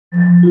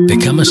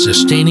Become a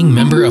sustaining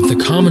member of the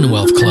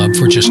Commonwealth Club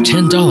for just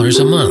 $10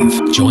 a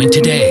month. Join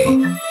today.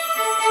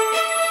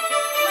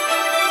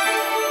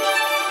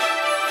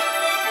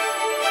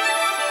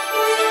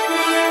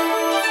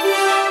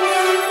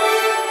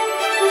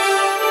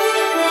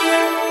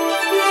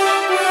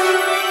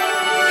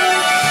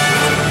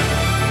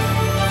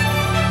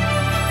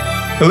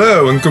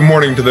 Hello, and good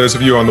morning to those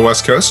of you on the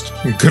West Coast.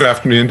 Good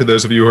afternoon to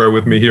those of you who are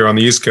with me here on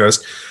the East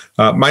Coast.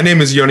 My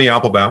name is Yoni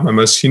Applebaum. I'm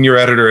a senior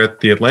editor at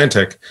The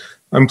Atlantic.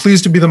 I'm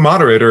pleased to be the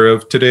moderator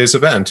of today's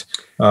event,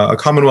 a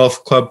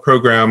Commonwealth Club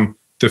program,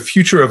 The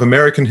Future of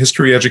American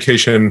History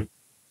Education,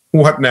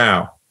 What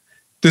Now?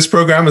 This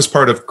program is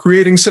part of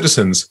Creating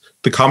Citizens,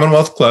 the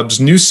Commonwealth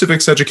Club's new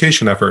civics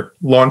education effort,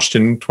 launched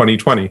in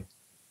 2020.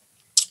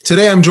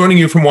 Today, I'm joining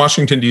you from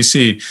Washington,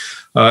 D.C.,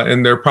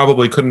 and there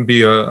probably couldn't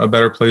be a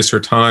better place or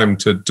time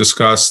to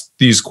discuss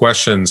these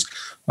questions.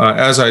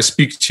 As I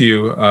speak to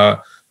you,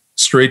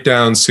 straight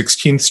down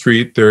 16th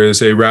Street, there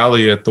is a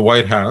rally at the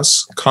White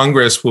House.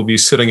 Congress will be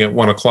sitting at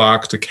 1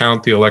 o'clock to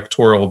count the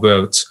electoral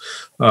votes.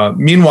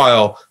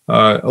 Meanwhile,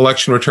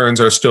 election returns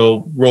are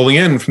still rolling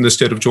in from the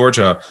state of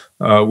Georgia,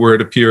 where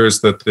it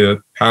appears that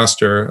the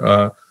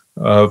pastor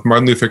of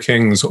Martin Luther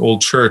King's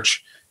old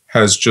church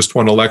has just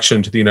won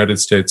election to the United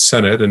States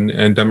Senate,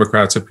 and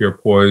Democrats appear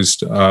poised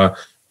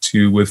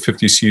to, with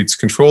 50 seats,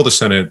 control the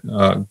Senate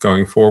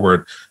going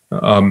forward.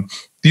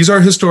 These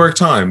are historic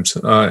times,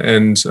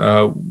 and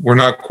we're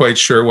not quite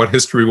sure what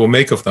history will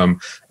make of them.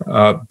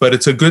 But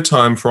it's a good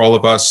time for all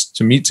of us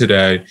to meet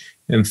today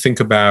and think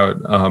about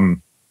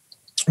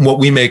what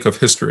we make of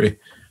history.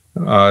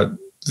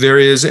 There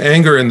is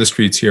anger in the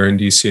streets here in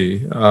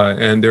DC,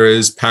 and there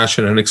is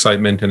passion and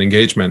excitement and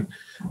engagement.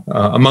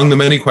 Among the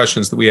many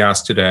questions that we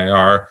ask today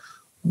are,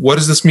 what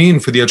does this mean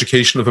for the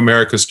education of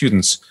America's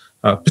students,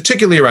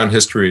 particularly around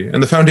history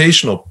and the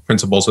foundational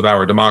principles of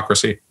our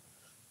democracy?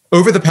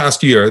 Over the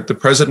past year, the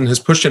president has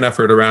pushed an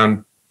effort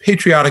around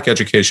patriotic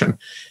education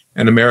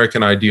and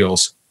American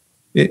ideals,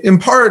 in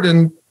part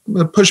in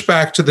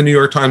pushback to the New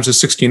York Times'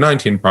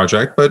 1619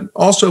 project, but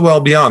also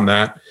well beyond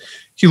that.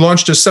 He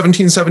launched a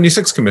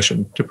 1776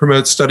 commission to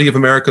promote study of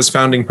America's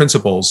founding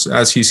principles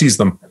as he sees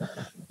them.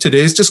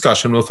 Today's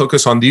discussion will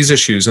focus on these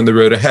issues and the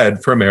road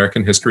ahead for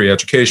American history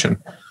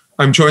education.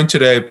 I'm joined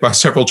today by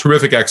several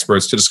terrific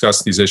experts to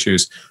discuss these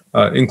issues,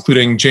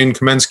 including Jane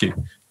Kamensky,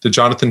 the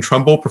Jonathan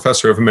Trumbull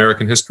Professor of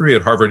American History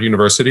at Harvard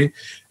University,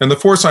 and the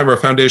Forsheimer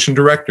Foundation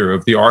Director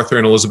of the Arthur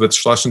and Elizabeth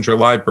Schlesinger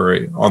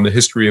Library on the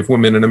History of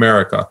Women in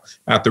America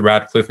at the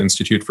Radcliffe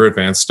Institute for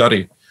Advanced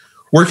Study.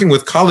 Working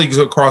with colleagues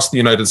across the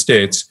United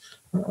States,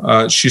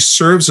 she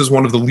serves as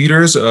one of the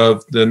leaders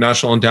of the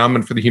National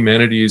Endowment for the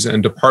Humanities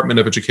and Department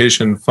of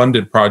Education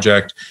funded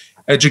project,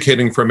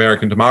 Educating for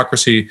American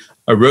Democracy,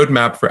 a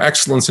roadmap for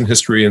excellence in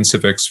history and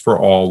civics for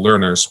all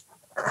learners.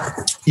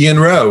 Ian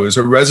Rowe is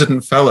a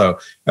resident fellow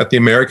at the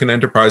American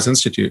Enterprise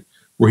Institute,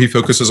 where he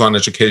focuses on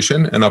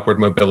education and upward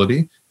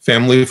mobility,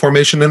 family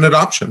formation, and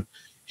adoption.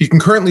 He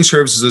concurrently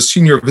serves as a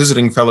senior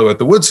visiting fellow at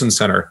the Woodson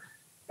Center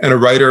and a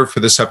writer for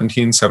the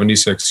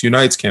 1776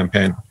 Unites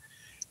campaign.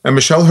 And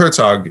Michelle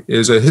Herzog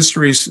is a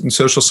history and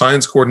social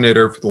science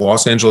coordinator for the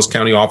Los Angeles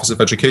County Office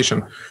of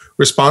Education,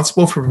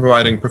 responsible for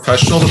providing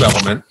professional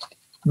development,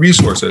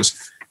 resources,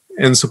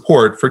 and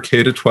support for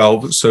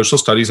K-12 social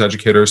studies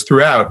educators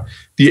throughout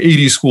the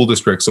 80 school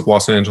districts of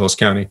Los Angeles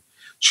County.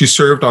 She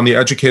served on the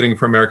Educating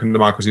for American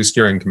Democracy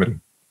Steering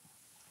Committee.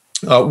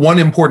 One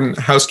important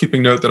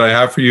housekeeping note that I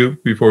have for you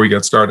before we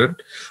get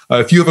started.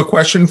 If you have a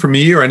question for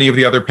me or any of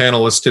the other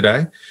panelists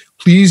today,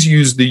 please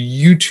use the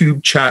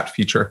YouTube chat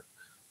feature.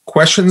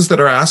 Questions that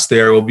are asked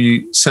there will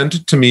be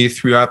sent to me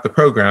throughout the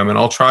program, and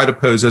I'll try to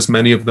pose as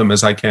many of them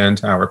as I can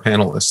to our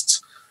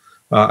panelists.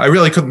 I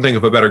really couldn't think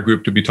of a better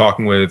group to be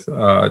talking with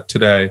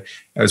today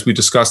as we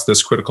discuss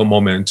this critical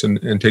moment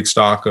and take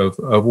stock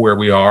of where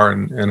we are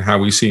and how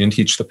we see and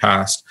teach the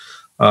past.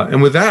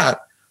 And with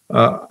that,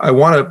 I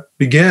want to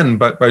begin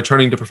by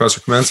turning to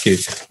Professor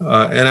Kamensky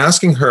and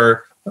asking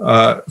her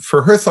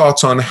for her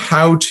thoughts on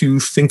how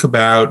to think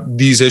about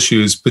these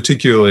issues,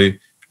 particularly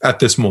at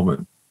this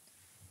moment.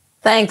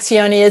 Thanks,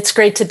 Yoni. It's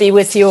great to be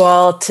with you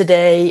all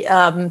today.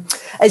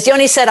 As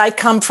Yoni said, I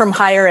come from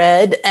higher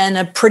ed and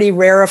a pretty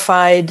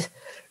rarefied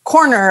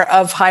corner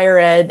of higher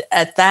ed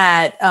at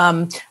that.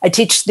 I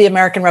teach the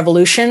American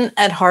Revolution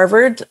at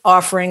Harvard,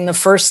 offering the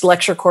first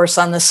lecture course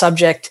on the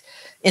subject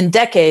in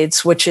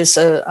decades, which is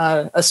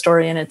a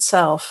story in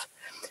itself.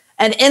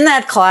 And in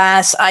that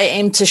class, I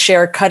aim to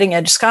share cutting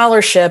edge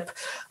scholarship,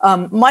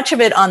 much of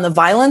it on the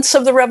violence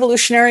of the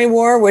Revolutionary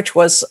War, which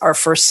was our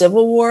first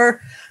Civil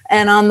War,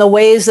 and on the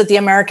ways that the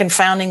American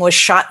founding was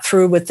shot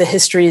through with the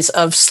histories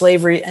of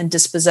slavery and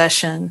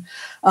dispossession.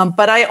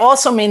 But I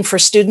also mean for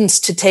students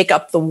to take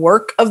up the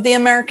work of the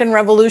American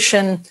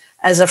Revolution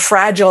as a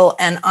fragile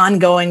and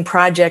ongoing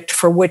project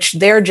for which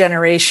their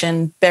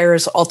generation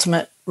bears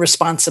ultimate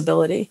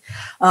responsibility.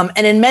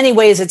 And in many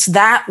ways, it's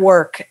that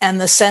work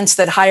and the sense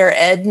that higher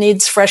ed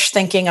needs fresh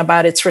thinking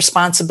about its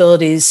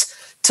responsibilities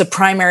to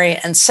primary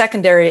and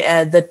secondary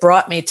ed that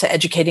brought me to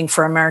Educating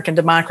for American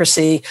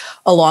Democracy,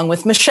 along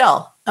with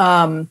Michelle.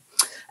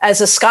 As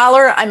a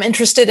scholar, I'm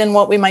interested in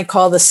what we might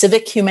call the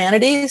civic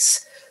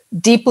humanities,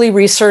 deeply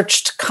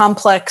researched,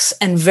 complex,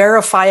 and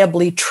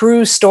verifiably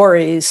true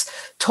stories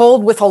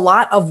told with a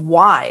lot of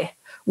why,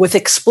 with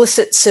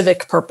explicit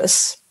civic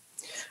purpose.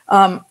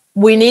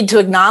 We need to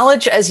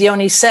acknowledge, as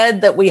Yoni said,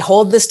 that we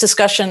hold this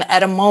discussion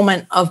at a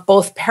moment of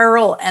both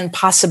peril and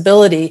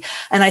possibility.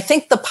 And I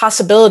think the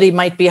possibility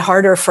might be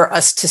harder for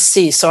us to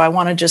see. So I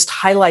want to just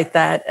highlight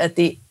that at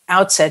the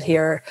outset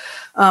here.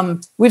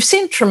 We've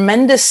seen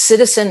tremendous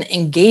citizen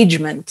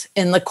engagement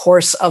in the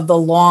course of the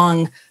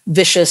long,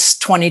 vicious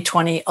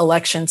 2020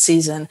 election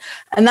season.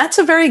 And that's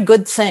a very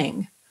good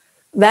thing.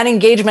 That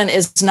engagement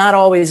is not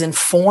always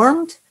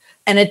informed,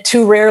 and it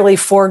too rarely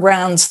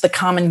foregrounds the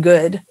common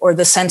good or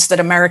the sense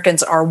that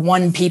Americans are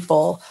one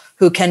people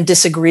who can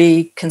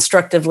disagree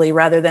constructively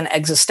rather than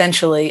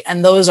existentially.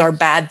 And those are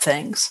bad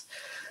things.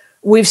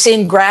 We've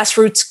seen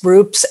grassroots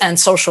groups and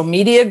social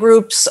media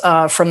groups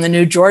from the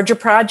New Georgia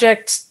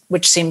Project,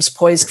 which seems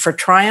poised for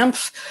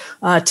triumph,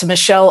 to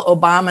Michelle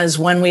Obama's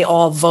When We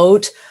All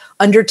Vote,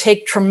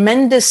 undertake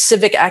tremendous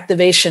civic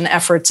activation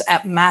efforts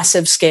at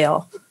massive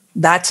scale.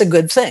 That's a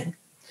good thing.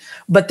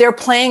 But they're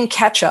playing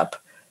catch up,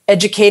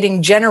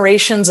 educating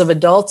generations of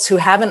adults who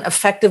haven't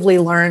effectively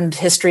learned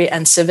history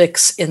and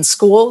civics in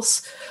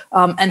schools,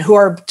 and who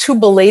are too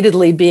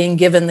belatedly being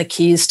given the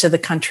keys to the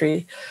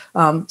country.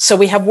 So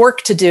we have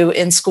work to do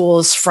in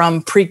schools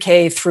from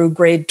pre-K through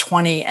grade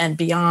 20 and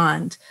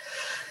beyond.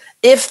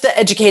 If the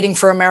Educating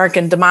for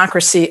American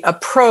Democracy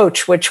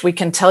approach, which we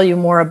can tell you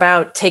more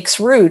about, takes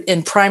root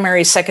in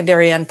primary,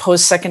 secondary, and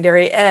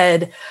post-secondary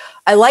ed,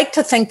 I like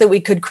to think that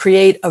we could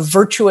create a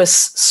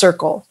virtuous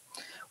circle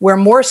where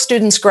more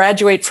students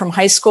graduate from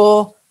high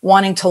school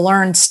wanting to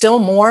learn still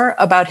more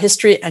about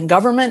history and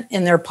government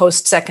in their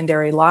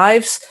post-secondary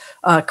lives,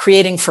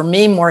 creating, for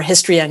me, more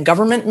history and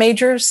government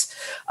majors,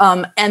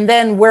 and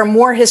then where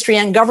more history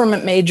and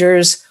government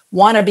majors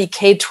want to be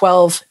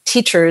K-12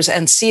 teachers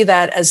and see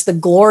that as the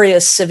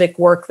glorious civic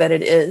work that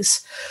it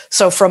is.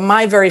 So from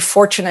my very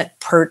fortunate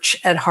perch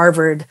at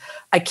Harvard,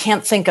 I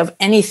can't think of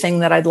anything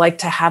that I'd like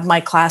to have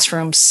my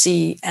classroom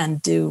see and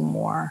do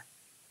more.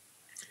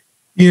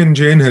 Ian,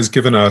 Jane has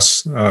given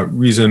us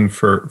reason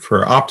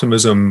for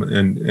optimism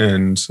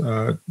and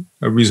a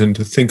reason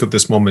to think of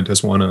this moment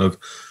as one of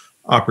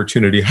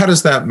opportunity. How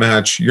does that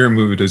match your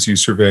mood as you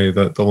survey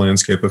the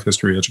landscape of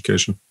history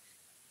education?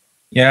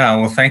 Yeah,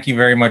 well, thank you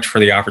very much for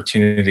the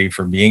opportunity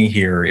for being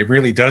here. It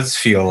really does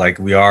feel like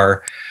we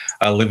are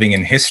living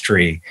in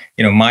history.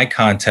 You know, my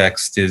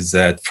context is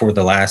that for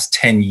the last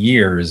 10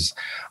 years,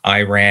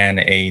 I ran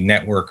a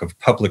network of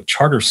public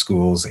charter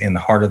schools in the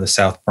heart of the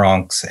South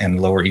Bronx and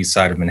Lower East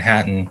Side of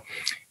Manhattan.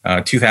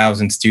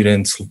 2,000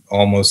 students,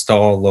 almost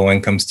all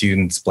low-income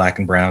students, Black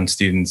and brown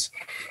students,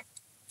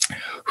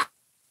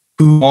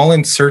 who all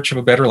in search of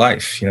a better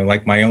life. You know,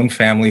 like my own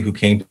family who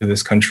came to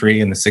this country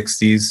in the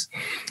 60s.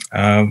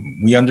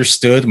 We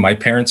understood, my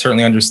parents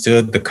certainly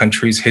understood the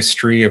country's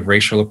history of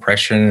racial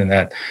oppression and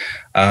that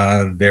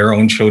their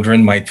own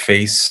children might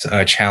face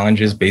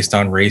challenges based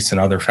on race and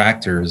other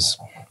factors.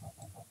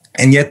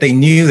 And yet they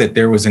knew that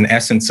there was an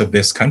essence of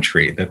this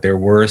country, that there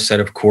were a set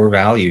of core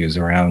values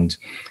around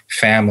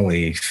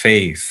family,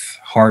 faith,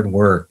 hard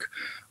work,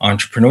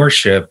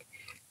 entrepreneurship,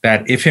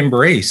 that if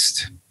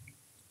embraced,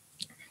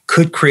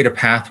 could create a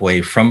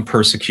pathway from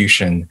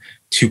persecution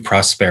to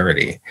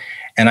prosperity.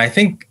 And I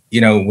think,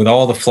 you know, with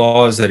all the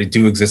flaws that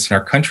do exist in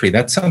our country,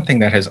 that's something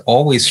that has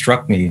always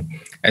struck me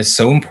as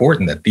so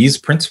important, that these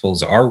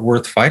principles are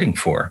worth fighting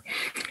for.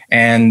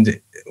 And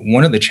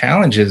one of the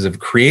challenges of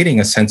creating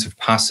a sense of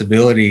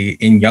possibility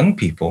in young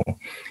people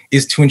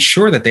is to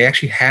ensure that they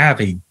actually have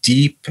a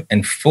deep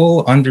and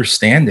full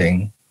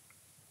understanding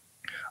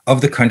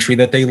of the country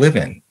that they live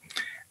in,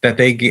 that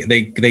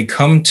they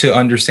come to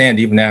understand,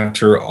 even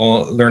after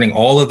learning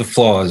all of the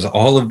flaws,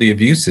 all of the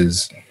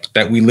abuses,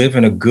 that we live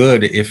in a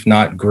good, if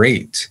not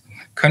great,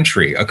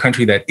 country, a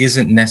country that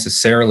isn't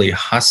necessarily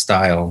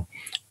hostile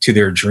to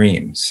their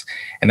dreams.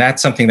 And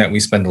that's something that we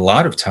spend a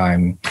lot of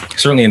time,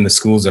 certainly in the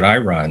schools that I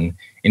run,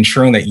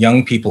 ensuring that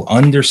young people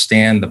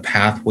understand the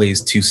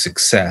pathways to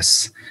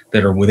success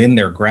that are within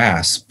their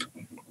grasp,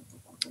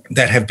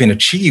 that have been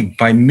achieved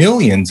by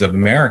millions of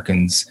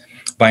Americans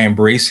by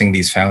embracing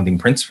these founding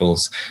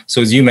principles.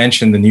 So as you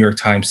mentioned, the New York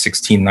Times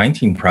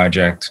 1619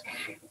 Project,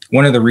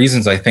 one of the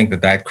reasons I think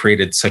that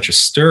created such a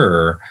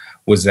stir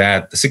was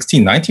that the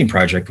 1619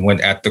 Project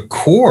went at the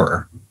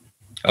core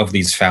of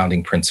these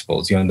founding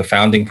principles. You know, the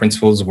founding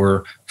principles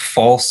were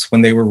false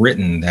when they were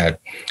written, that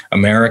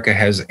America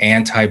has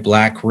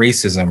anti-Black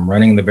racism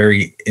running in the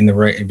very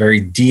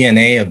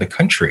DNA of the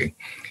country.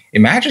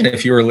 Imagine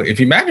if you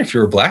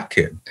were a Black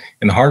kid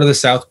in the heart of the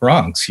South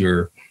Bronx,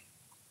 you're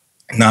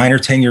 9 or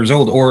 10 years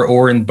old,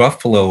 or in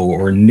Buffalo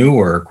or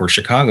Newark or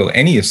Chicago,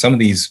 any of some of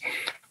these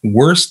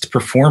worst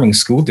performing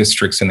school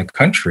districts in the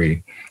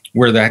country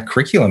where that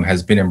curriculum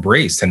has been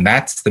embraced. And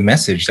that's the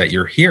message that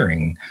you're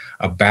hearing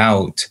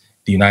about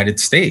the United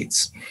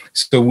States.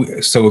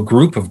 So a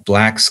group of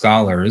Black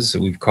scholars,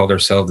 we've called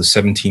ourselves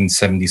the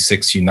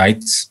 1776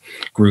 Unites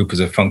group as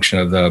a function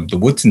of the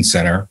Woodson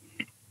Center,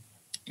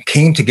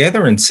 came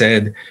together and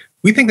said,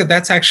 we think that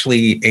that's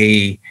actually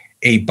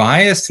a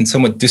biased and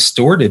somewhat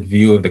distorted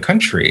view of the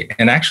country,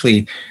 and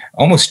actually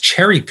almost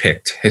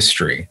cherry-picked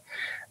history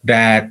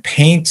that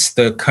paints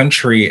the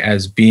country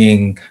as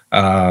being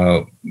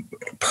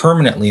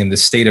permanently in the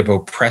state of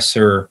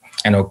oppressor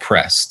and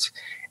oppressed.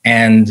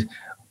 And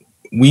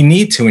we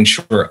need to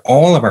ensure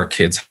all of our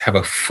kids have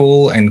a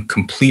full and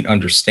complete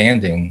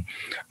understanding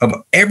of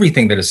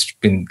everything that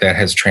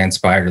has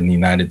transpired in the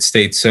United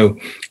States. So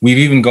we've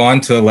even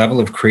gone to the level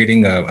of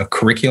creating a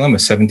curriculum,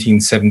 a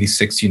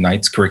 1776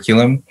 Unites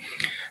curriculum,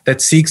 that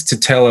seeks to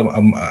tell,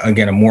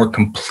 again, a more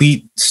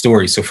complete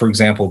story. So, for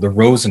example, the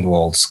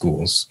Rosenwald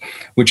schools,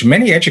 which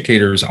many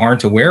educators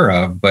aren't aware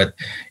of, but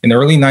in the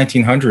early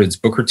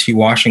 1900s, Booker T.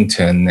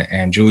 Washington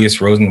and Julius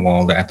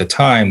Rosenwald, at the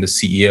time, the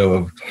CEO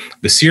of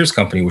the Sears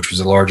Company, which was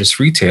the largest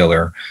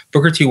retailer,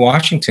 Booker T.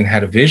 Washington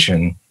had a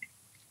vision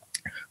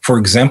for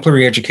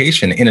exemplary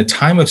education in a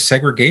time of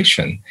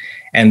segregation.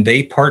 And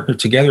they partnered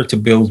together to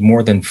build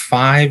more than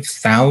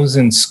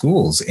 5,000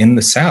 schools in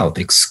the South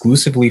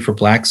exclusively for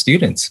Black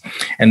students.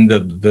 And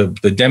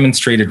the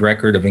demonstrated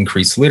record of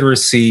increased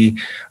literacy,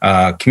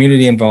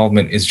 community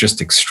involvement is just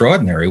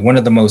extraordinary. One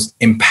of the most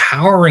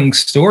empowering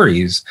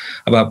stories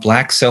about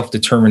Black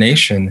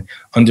self-determination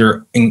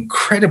under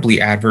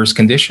incredibly adverse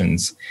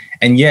conditions.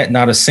 And yet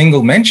not a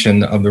single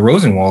mention of the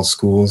Rosenwald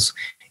schools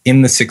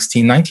in the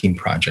 1619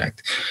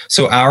 Project.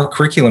 So our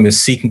curriculum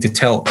is seeking to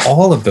tell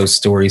all of those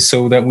stories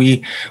so that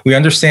we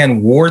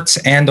understand, warts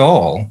and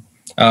all,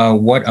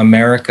 what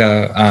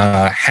America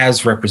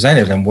has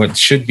represented and what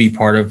should be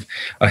part of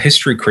a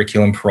history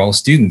curriculum for all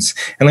students.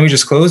 And let me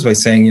just close by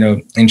saying,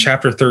 in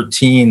chapter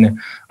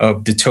 13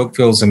 of de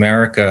Tocqueville's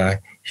America,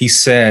 he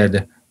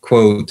said,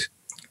 quote,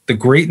 "The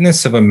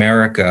greatness of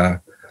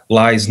America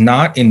lies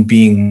not in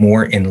being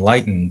more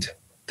enlightened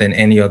than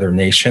any other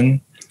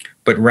nation,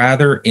 but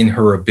rather in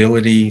her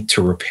ability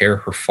to repair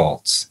her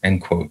faults,"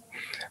 end quote.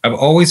 I've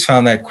always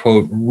found that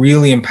quote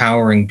really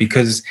empowering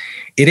because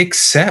it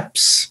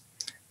accepts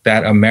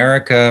that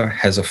America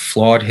has a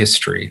flawed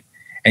history,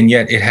 and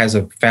yet it has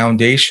a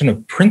foundation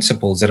of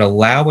principles that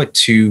allow it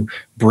to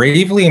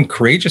bravely and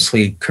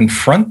courageously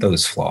confront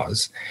those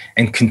flaws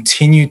and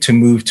continue to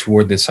move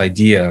toward this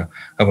idea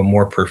of a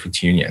more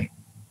perfect union.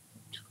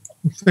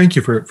 Thank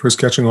you for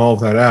sketching all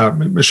of that out.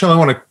 Michelle, I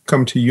want to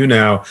come to you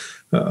now.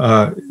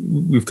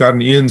 We've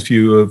gotten Ian's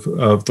view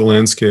of the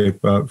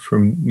landscape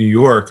from New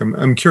York.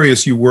 I'm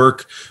curious, you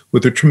work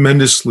with a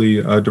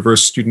tremendously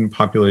diverse student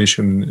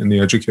population and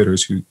the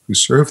educators who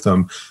serve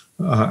them.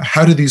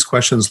 How do these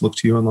questions look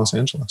to you in Los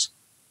Angeles?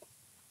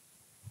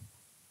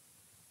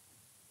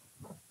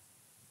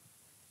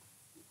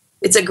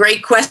 It's a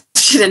great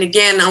question. And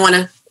again, I want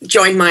to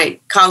join my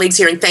colleagues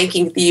here in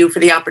thanking you for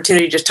the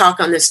opportunity to talk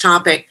on this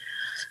topic.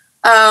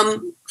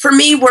 For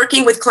me,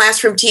 working with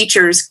classroom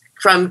teachers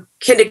from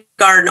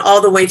kindergarten all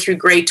the way through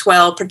grade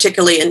 12,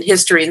 particularly in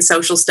history and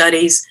social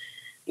studies,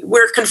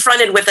 we're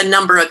confronted with a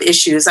number of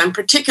issues. I'm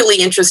particularly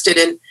interested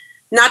in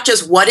not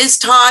just what is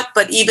taught,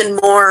 but even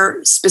more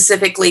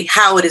specifically,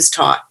 how it is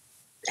taught.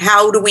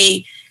 How do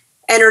we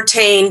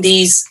entertain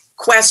these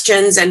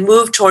questions and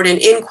move toward an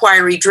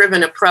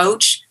inquiry-driven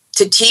approach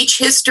to teach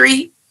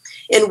history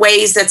in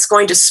ways that's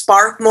going to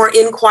spark more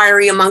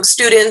inquiry among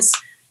students?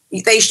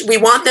 We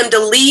want them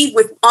to leave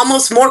with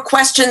almost more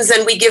questions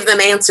than we give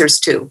them answers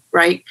to,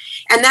 right?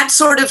 And that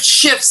sort of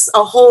shifts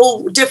a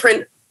whole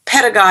different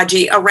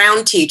pedagogy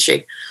around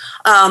teaching.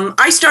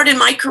 I started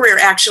my career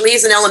actually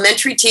as an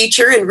elementary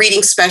teacher and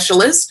reading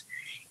specialist,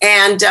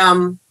 and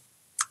found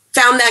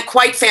that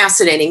quite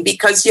fascinating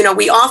because,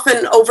 we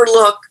often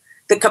overlook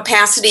the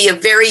capacity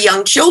of very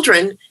young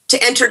children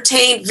to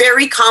entertain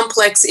very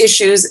complex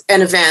issues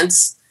and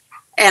events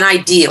and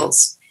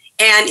ideals.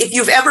 And if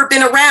you've ever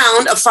been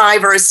around a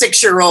 5 or a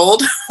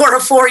 6-year-old or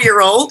a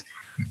 4-year-old,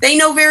 they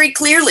know very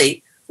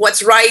clearly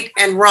what's right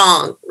and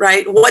wrong,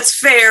 right? What's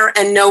fair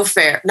and not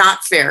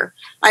fair.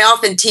 I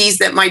often tease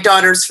that my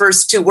daughter's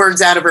first 2 words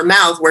out of her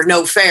mouth were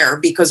no fair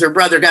because her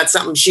brother got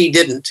something she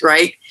didn't,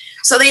 right?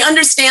 So they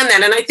understand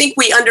that. And I think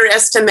we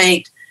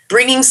underestimate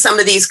bringing some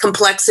of these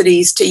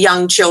complexities to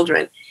young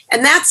children.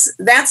 And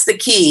that's the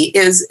key,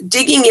 is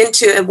digging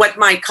into, and what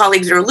my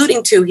colleagues are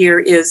alluding to here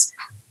is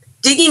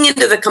digging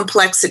into the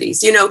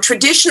complexities.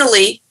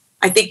 Traditionally,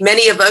 I think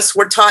many of us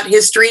were taught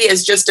history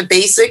as just a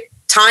basic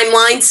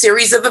timeline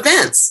series of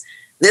events.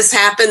 This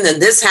happened, then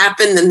this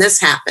happened, then this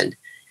happened.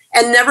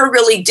 And never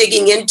really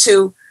digging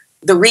into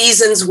the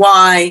reasons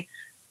why,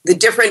 the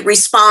different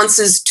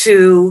responses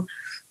to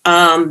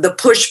the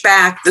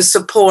pushback, the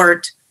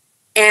support.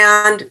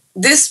 And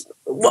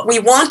what we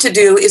want to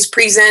do is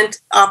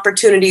present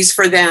opportunities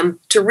for them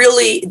to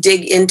really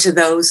dig into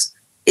those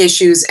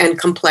issues and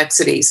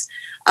complexities.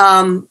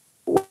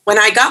 When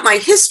I got my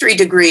history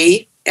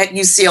degree at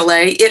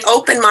UCLA, it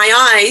opened my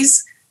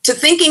eyes to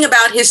thinking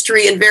about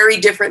history in very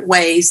different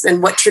ways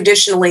than what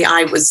traditionally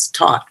I was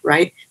taught,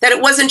 right? That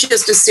it wasn't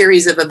just a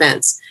series of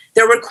events.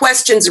 There were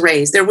questions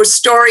raised. There were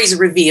stories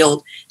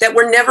revealed that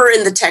were never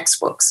in the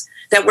textbooks,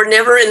 that were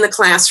never in the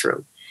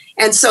classroom.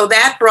 And so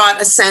that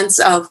brought a sense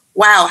of,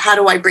 wow, how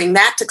do I bring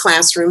that to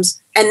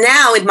classrooms? And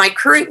now in my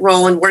current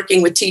role in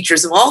working with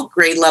teachers of all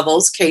grade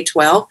levels,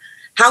 K-12,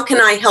 how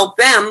can I help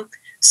them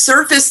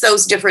surface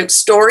those different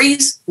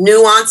stories,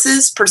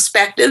 nuances,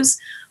 perspectives,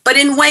 but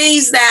in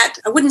ways that,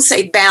 I wouldn't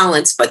say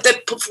balance, but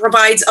that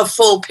provides a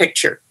full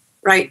picture,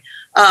 right?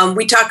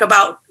 We talk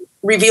about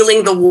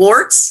revealing the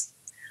warts,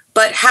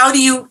 but how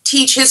do you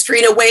teach history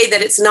in a way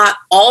that it's not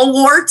all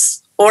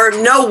warts or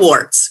no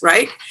warts,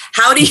 right?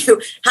 How do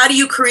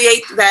you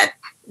create that,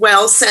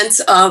 sense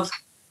of,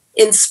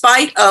 in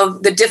spite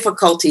of the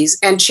difficulties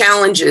and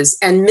challenges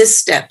and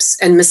missteps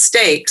and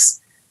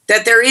mistakes,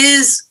 that there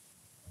is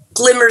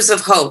glimmers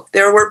of hope.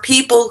 There were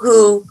people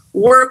who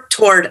worked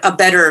toward a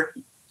better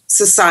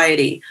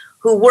society,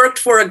 who worked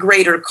for a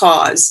greater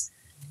cause.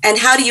 And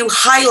how do you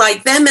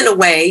highlight them in a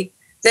way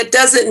that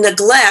doesn't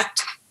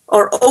neglect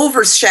or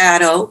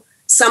overshadow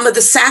some of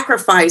the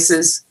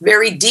sacrifices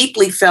very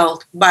deeply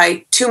felt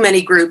by too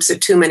many groups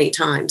at too many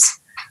times?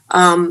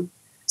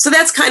 So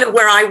that's kind of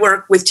where I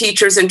work with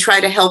teachers and try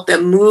to help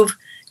them move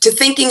to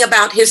thinking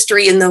about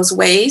history in those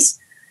ways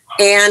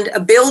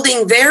and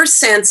building their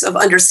sense of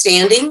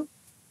understanding,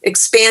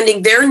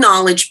 expanding their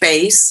knowledge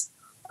base,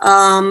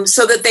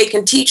 so that they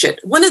can teach it.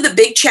 One of the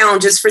big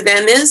challenges for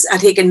them is, I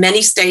think in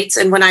many states,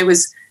 and when I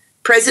was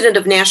president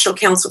of National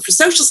Council for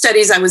Social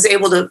Studies, I was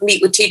able to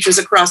meet with teachers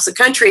across the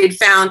country and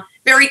found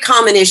very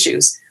common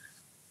issues.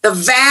 The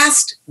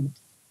vast,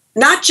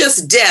 not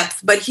just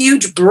depth, but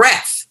huge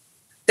breadth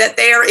that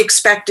they are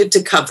expected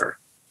to cover.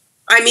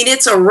 I mean,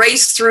 it's a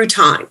race through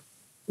time,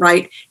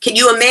 right? Can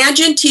you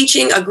imagine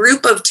teaching a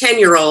group of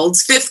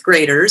 10-year-olds, fifth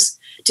graders,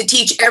 to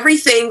teach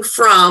everything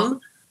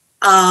from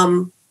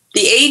the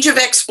age of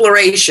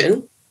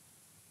exploration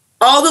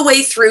all the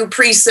way through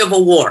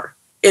pre-Civil War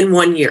in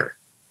 1 year?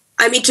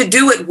 I mean, to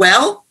do it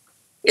well,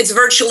 it's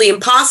virtually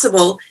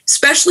impossible,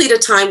 especially at a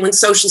time when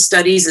social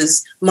studies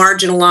is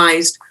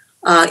marginalized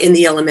in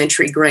the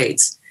elementary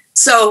grades.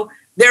 So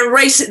they're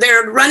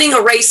running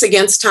a race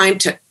against time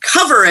to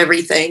cover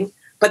everything,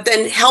 but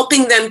then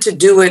helping them to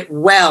do it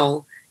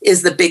well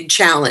is the big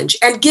challenge,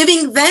 and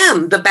giving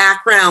them the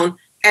background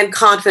and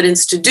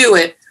confidence to do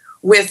it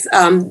with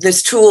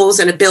these tools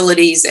and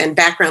abilities and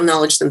background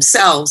knowledge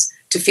themselves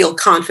to feel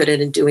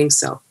confident in doing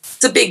so.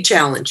 It's a big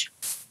challenge.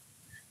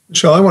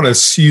 Michelle, I want to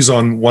seize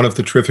on one of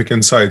the terrific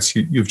insights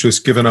you've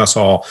just given us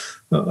all.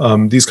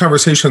 These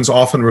conversations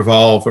often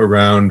revolve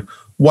around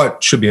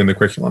what should be in the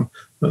curriculum.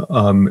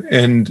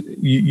 And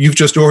you've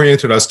just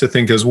oriented us to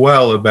think as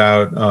well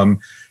about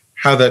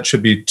how that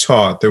should be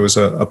taught. There was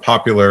a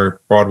popular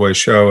Broadway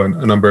show a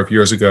number of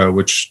years ago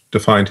which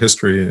defined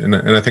history, and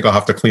I think I'll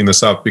have to clean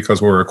this up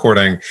because we're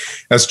recording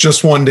as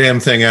just one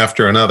damn thing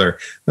after another,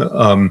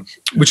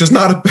 which is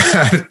not a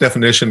bad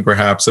definition,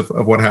 perhaps,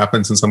 of what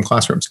happens in some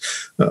classrooms.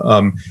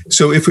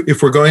 So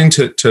if we're going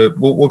to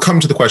we'll come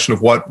to the question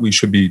of what we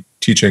should be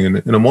teaching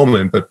in a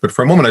moment, but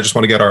for a moment, I just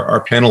want to get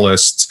our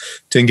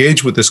panelists to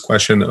engage with this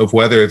question of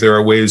whether there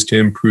are ways to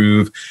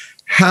improve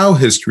how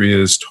history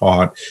is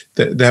taught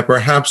that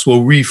perhaps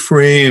will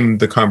reframe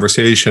the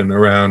conversation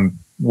around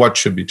what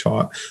should be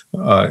taught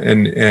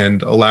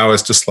and allow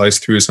us to slice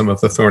through some of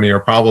the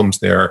thornier problems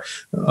there.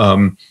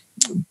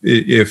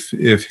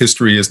 If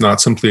history is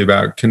not simply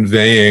about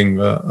conveying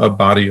a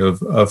body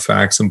of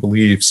facts and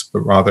beliefs,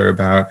 but rather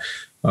about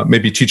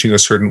maybe teaching a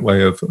certain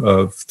way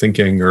of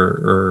thinking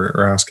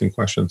or asking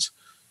questions.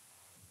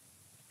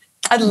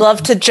 I'd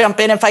love to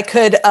jump in if I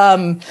could.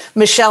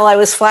 Michelle, I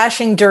was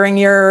flashing during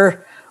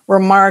your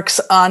remarks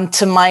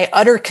onto my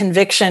utter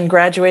conviction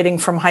graduating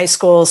from high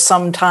school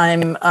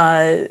sometime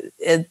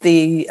at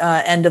the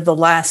end of the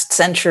last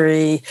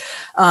century,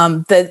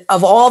 that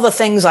of all the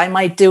things I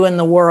might do in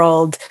the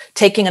world,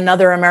 taking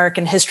another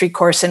American history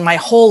course in my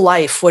whole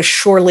life was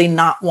surely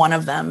not one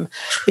of them,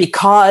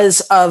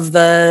 because of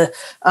the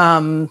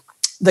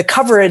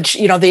coverage,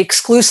 the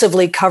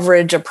exclusively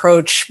coverage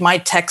approach. My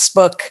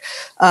textbook,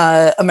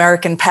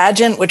 American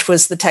Pageant, which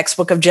was the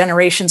textbook of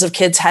generations of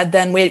kids, had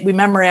then, we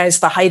memorized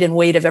the height and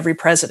weight of every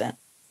president.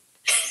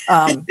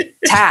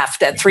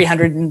 Taft at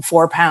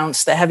 304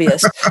 pounds, the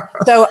heaviest.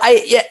 So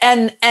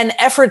and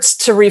efforts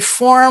to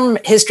reform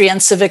history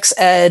and civics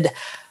ed,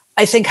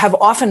 I think, have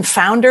often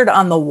foundered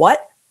on the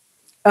what.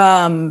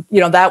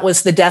 That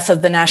was the death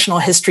of the National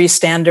History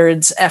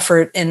Standards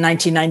effort in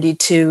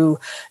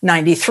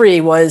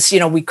 1992-93 was,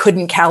 we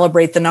couldn't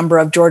calibrate the number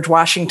of George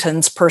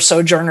Washington's per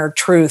sojourner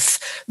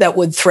truth that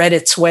would thread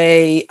its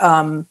way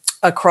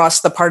across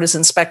the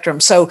partisan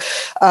spectrum. So,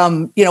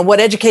 what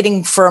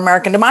Educating for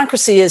American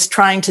Democracy is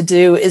trying to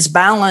do is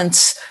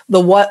balance the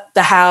what,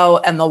 the how,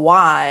 and the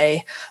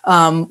why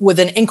with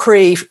an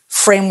inquiry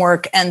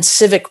framework and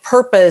civic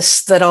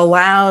purpose that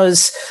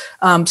allows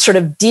sort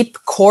of deep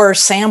core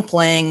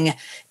sampling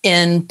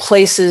in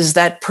places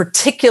that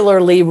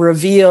particularly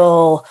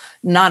reveal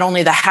not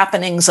only the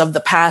happenings of the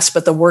past,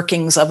 but the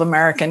workings of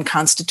American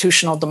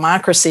constitutional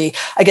democracy.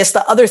 I guess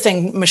the other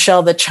thing,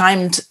 Michelle, that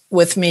chimed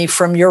with me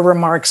from your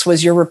remarks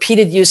was your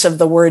repeated use of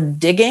the word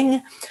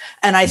digging.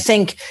 And I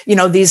think,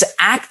 these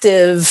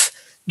active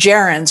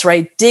gerunds,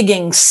 right?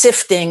 Digging,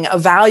 sifting,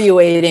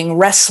 evaluating,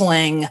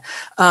 wrestling,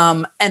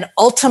 and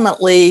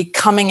ultimately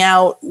coming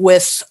out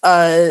with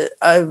a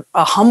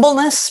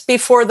humbleness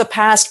before the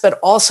past, but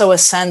also a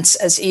sense,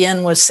 as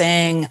Ian was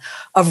saying,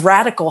 of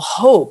radical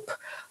hope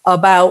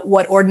about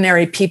what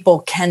ordinary people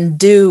can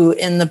do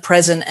in the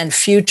present and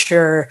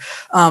future,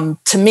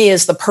 to me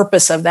is the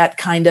purpose of that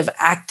kind of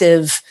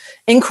active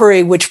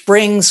inquiry, which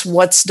brings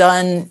what's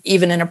done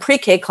even in a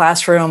pre-K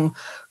classroom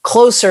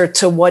closer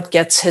to what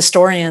gets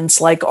historians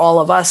like all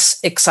of us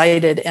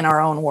excited in our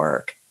own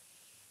work.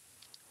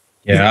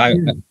 Yeah,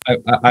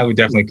 I would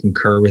definitely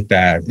concur with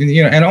that.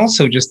 And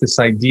also just this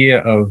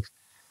idea of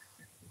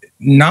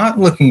not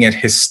looking at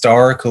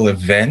historical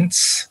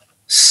events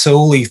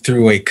solely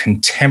through a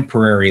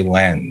contemporary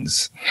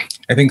lens.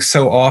 I think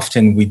so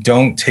often we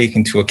don't take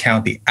into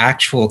account the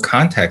actual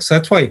context.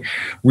 That's why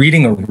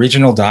reading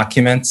original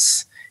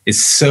documents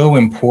is so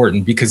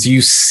important, because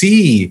you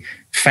see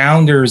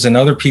founders and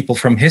other people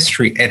from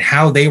history and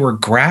how they were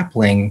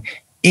grappling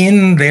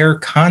in their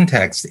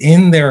context,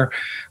 in their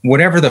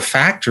whatever the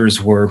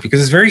factors were,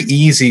 because it's very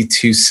easy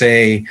to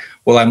say,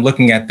 well, I'm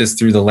looking at this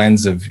through the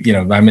lens of,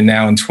 I'm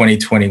now in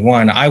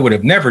 2021. I would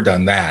have never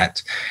done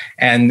that.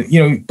 And,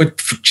 but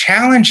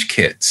challenge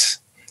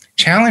kids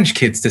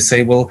to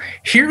say, well,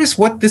 here's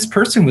what this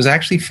person was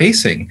actually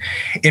facing.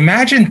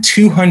 Imagine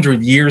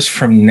 200 years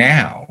from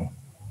now,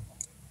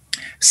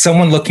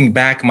 someone looking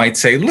back might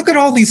say, look at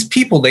all these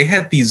people. They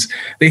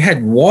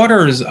had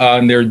waters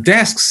on their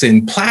desks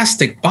in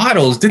plastic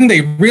bottles. Didn't they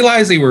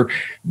realize they were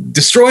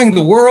destroying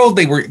the world?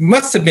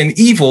 Must have been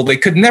evil. They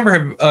could never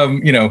have,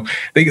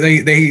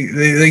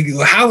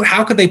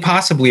 how could they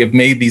possibly have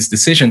made these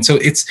decisions? So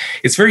it's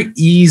very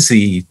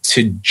easy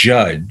to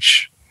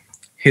judge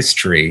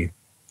history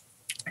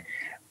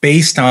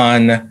based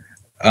on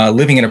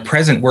living in a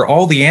present where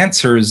all the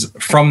answers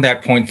from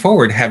that point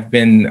forward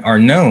are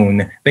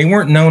known. They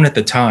weren't known at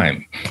the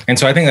time. And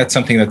so I think that's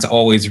something that's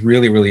always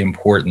really, really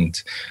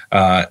important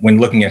when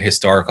looking at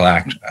historical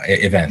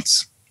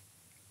events.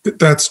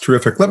 That's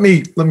terrific. Let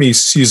me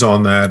seize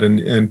on that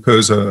and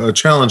pose a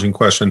challenging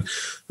question.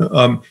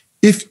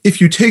 If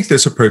you take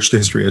this approach to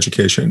history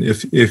education,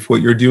 if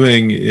what you're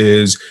doing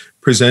is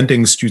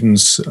presenting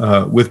students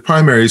with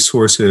primary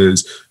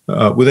sources,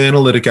 with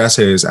analytic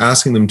essays,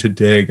 asking them to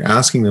dig,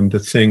 asking them to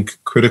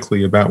think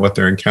critically about what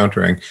they're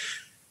encountering,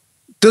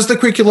 does the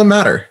curriculum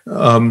matter?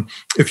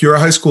 If you're a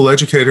high school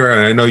educator, and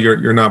I know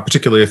you're not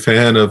particularly a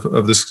fan of the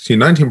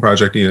 1619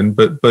 Project, Ian,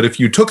 but if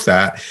you took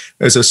that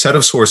as a set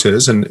of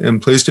sources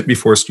and placed it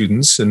before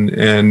students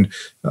and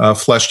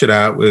fleshed it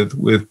out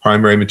with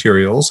primary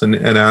materials and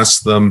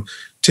asked them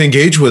to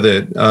engage with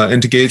it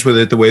and to engage with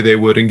it the way they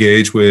would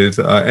engage with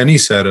any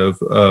set of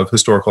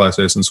historical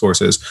essays and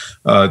sources,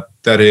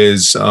 that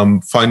is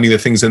finding the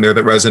things in there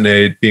that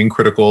resonate, being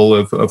critical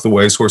of the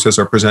way sources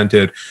are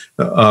presented,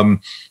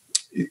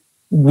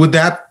 would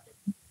that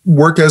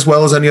work as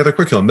well as any other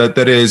curriculum?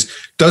 That is,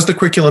 does the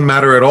curriculum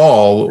matter at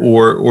all,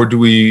 or do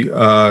we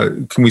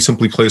can we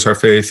simply place our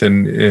faith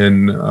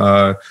in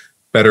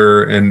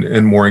better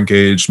and more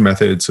engaged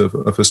methods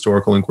of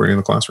historical inquiry in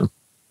the classroom?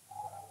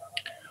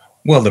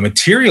 Well, the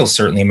materials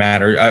certainly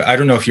matter. I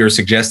don't know if you're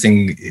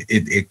suggesting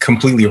it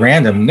completely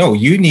random. No,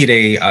 you need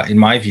in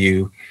my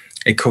view,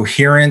 a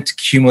coherent,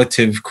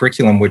 cumulative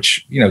curriculum,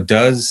 which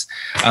does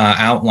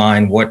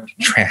outline what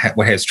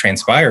has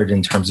transpired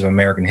in terms of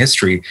American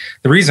history.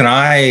 The reason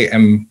I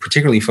am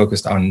particularly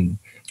focused on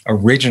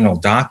original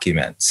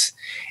documents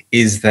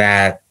is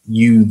that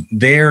you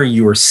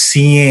are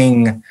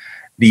seeing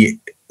the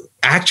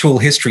actual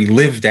history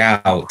lived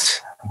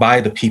out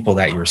by the people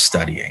that you're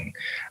studying.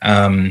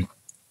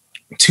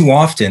 Too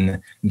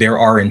often, there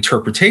are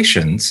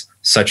interpretations,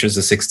 such as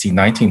the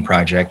 1619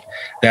 Project,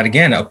 that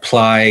again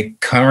apply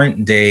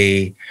current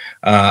day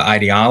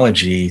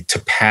ideology to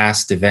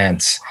past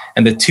events.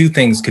 And the two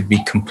things could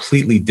be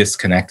completely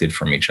disconnected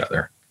from each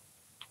other.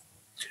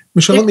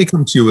 Michelle, let me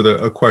come to you with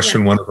a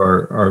question one of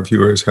our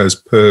viewers has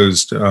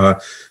posed.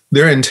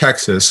 They're in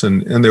Texas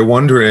and they're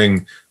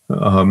wondering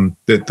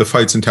that the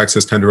fights in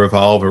Texas tend to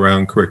revolve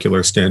around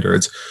curricular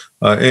standards.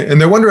 And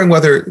they're wondering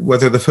whether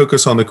the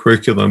focus on the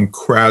curriculum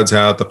crowds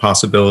out the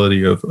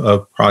possibility of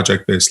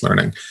project-based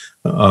learning,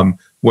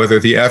 whether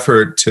the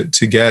effort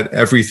to get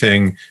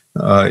everything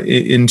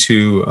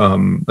into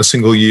a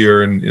single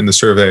year in the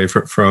survey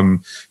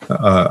from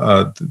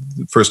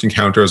the first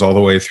encounters all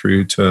the way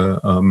through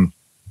to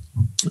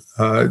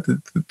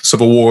the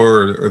Civil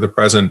War or the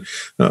present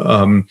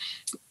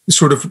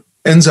sort of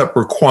ends up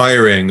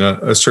requiring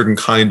a certain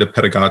kind of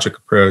pedagogic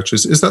approach.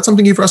 Is that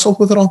something you've wrestled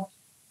with at all?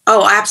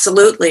 Oh,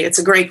 absolutely. It's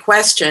a great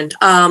question.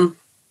 And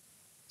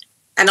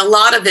a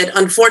lot of it,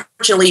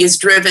 unfortunately, is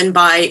driven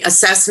by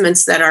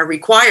assessments that are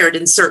required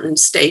in certain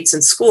states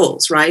and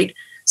schools, right?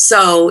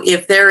 So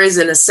if there is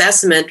an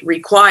assessment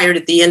required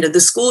at the end of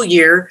the school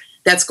year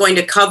that's going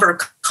to cover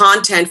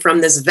content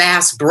from this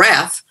vast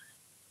breadth,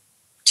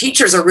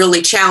 teachers are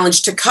really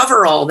challenged to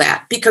cover all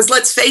that. Because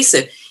let's face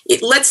it,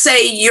 let's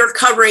say you're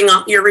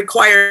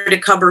required to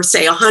cover,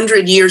 say,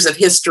 100 years of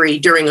history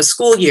during a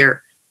school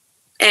year,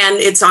 and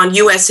it's on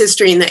U.S.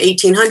 history in the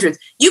 1800s.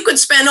 You could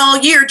spend all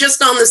year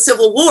just on the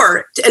Civil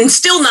War and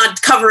still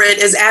not cover it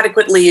as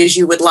adequately as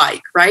you would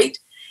like, right?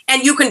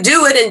 And you can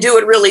do it and do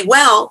it really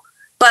well,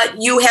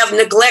 but you have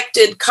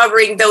neglected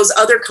covering those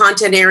other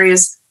content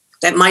areas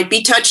that might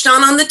be touched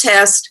on the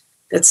test,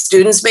 that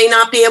students may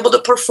not be able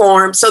to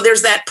perform. So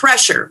there's that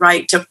pressure,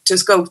 right, to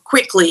just go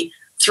quickly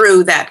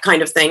through that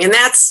kind of thing. And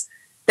that's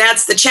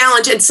the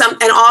challenge.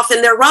 And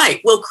often they're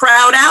right. We'll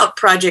crowd out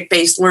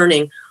project-based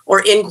learning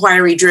or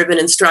inquiry-driven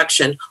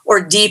instruction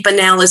or deep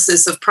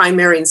analysis of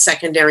primary and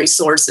secondary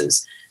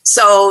sources.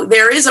 So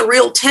there is a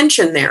real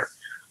tension there.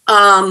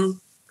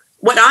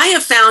 What I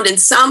have found in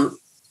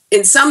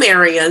some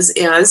areas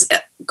is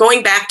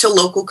going back to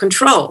local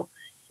control.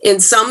 In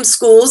some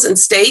schools and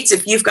states,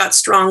 if you've got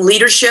strong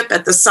leadership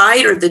at the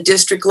site or the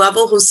district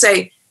level who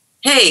say,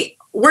 hey,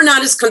 we're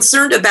not as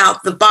concerned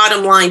about the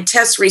bottom line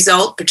test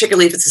result,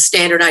 particularly if it's a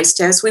standardized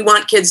test. We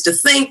want kids to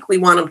think, we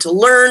want them to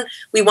learn,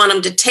 we want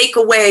them to take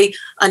away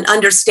an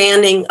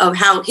understanding of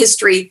how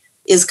history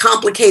is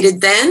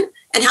complicated then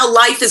and how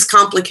life is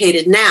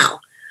complicated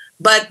now.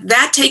 But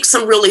that takes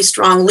some really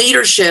strong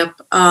leadership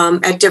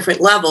at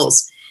different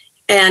levels,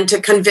 and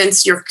to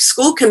convince your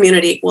school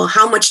community, well,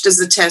 how much does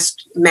the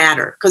test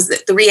matter? Because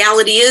the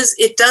reality is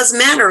it does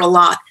matter a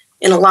lot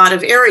in a lot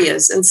of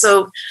areas. And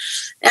so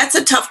that's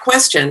a tough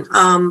question.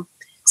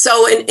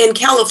 So in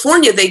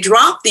California, they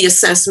dropped the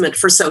assessment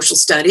for social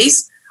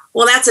studies.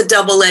 Well, that's a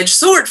double-edged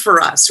sword for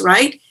us,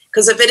 right?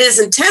 Because if it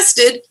isn't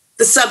tested,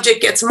 the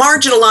subject gets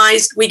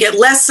marginalized, we get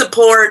less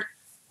support,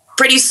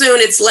 pretty soon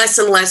it's less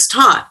and less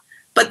taught.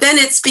 But then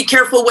it's be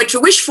careful what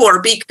you wish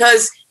for,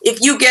 because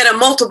if you get a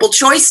multiple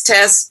choice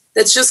test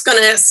that's just going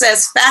to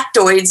assess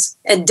factoids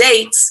and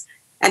dates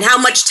and how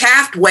much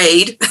Taft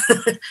weighed,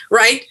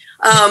 right?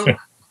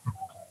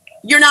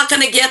 You're not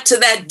going to get to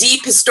that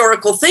deep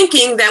historical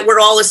thinking that we're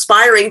all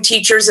aspiring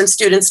teachers and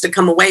students to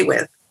come away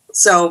with.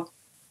 So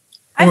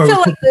I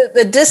feel like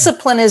the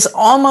discipline is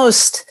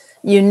almost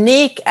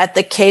unique at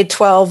the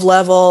K-12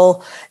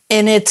 level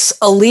in its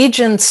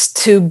allegiance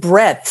to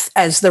breadth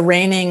as the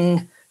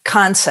reigning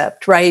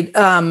concept, right?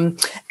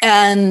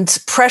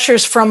 And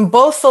pressures from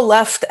both the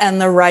left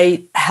and the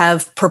right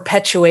have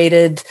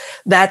perpetuated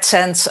that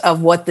sense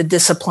of what the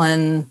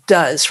discipline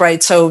does,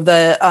 right? So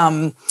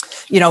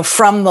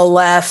from the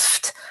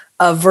left,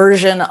 a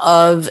version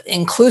of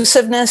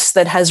inclusiveness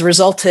that has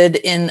resulted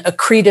in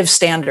accretive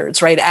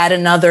standards, right? Add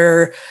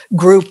another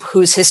group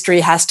whose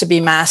history has to be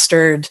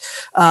mastered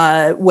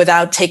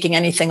without taking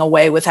anything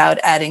away, without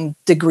adding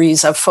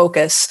degrees of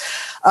focus.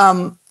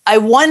 I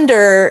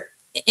wonder,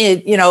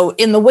 in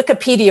the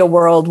Wikipedia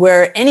world,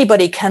 where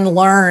anybody can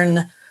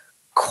learn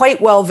quite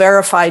well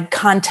verified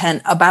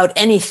content about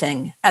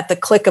anything at the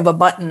click of a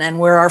button, and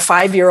where our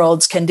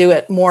 5-year-olds can do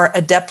it more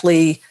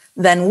adeptly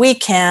than we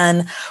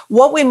can,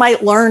 what we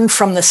might learn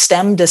from the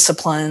STEM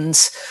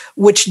disciplines,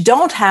 which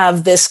don't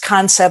have this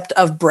concept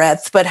of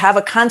breadth, but have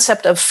a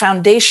concept of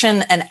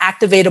foundation and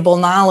activatable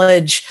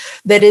knowledge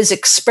that is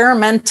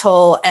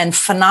experimental and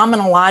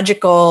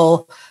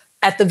phenomenological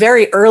at the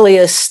very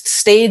earliest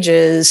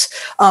stages,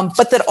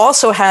 but that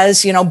also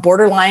has,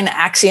 borderline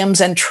axioms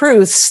and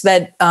truths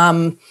that,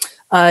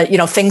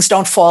 things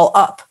don't fall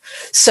up.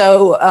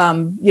 So,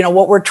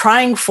 what we're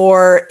trying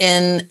for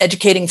in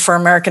Educating for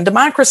American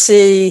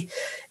Democracy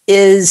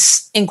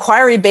is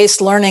inquiry-based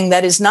learning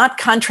that is not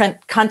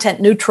content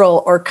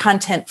neutral or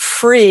content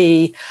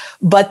free,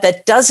 but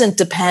that doesn't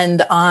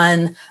depend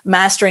on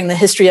mastering the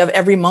history of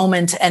every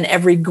moment and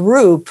every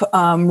group,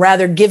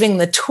 rather giving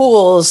the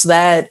tools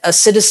that a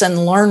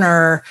citizen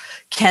learner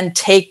can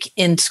take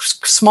in,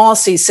 small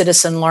c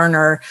citizen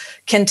learner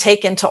can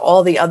take into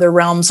all the other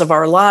realms of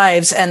our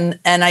lives. And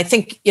I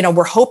think,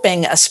 we're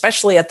hoping,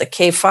 especially at the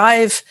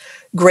K-5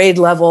 grade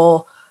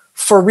level,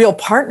 for real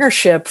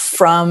partnership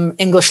from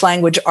English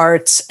language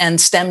arts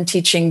and STEM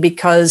teaching,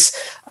 because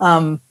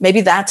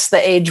maybe that's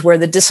the age where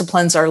the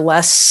disciplines are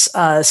less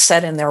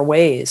set in their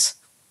ways.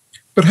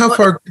 But how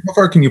far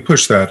can you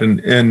push that?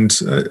 And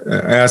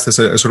I ask this,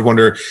 I sort of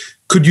wonder,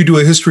 could you do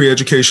a history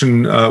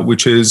education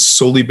which is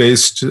solely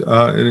based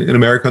in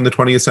America in the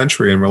 20th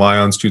century and rely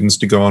on students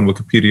to go on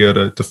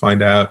Wikipedia to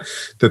find out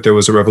that there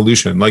was a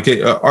revolution? Like,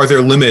 are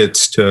there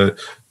limits to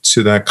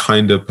that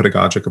kind of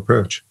pedagogic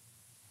approach?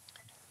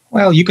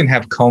 Well, you can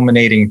have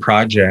culminating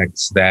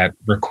projects that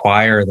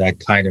require that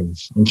kind of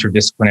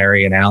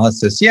interdisciplinary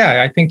analysis.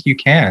 Yeah, I think you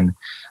can.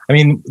 I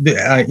mean,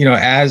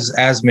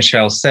 as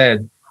Michelle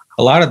said,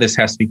 a lot of this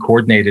has to be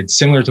coordinated,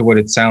 similar to what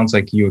it sounds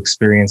like you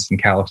experienced in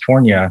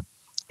California.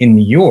 In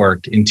New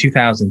York, in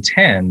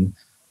 2010,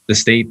 the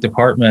State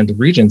Department of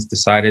Regents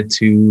decided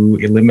to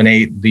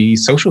eliminate the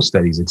social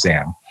studies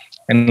exam.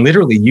 And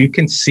literally, you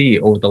can see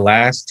over the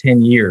last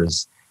 10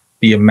 years,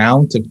 the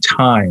amount of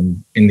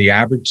time in the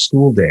average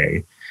school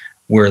day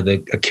where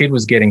a kid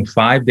was getting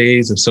 5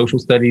 days of social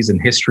studies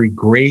and history,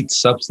 great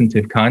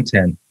substantive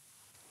content,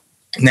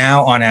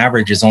 now on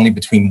average is only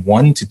between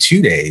 1 to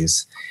 2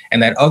 days.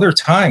 And that other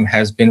time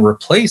has been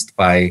replaced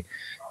by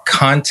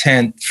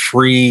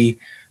content-free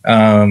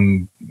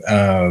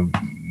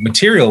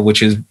material,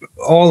 which is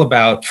all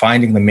about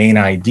finding the main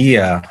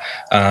idea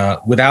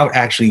without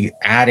actually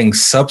adding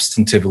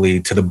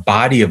substantively to the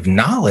body of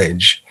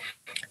knowledge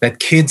that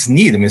kids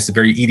need. I mean, it's a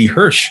very Edie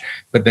Hirsch,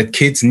 but that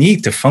kids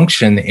need to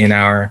function in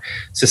our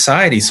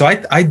society. So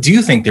I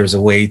do think there's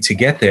a way to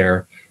get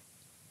there.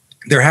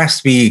 There has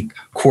to be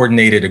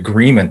coordinated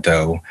agreement,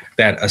 though,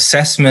 that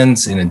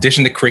assessments, in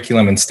addition to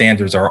curriculum and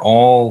standards, are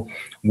all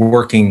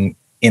working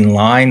in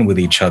line with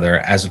each other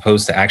as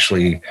opposed to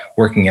actually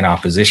working in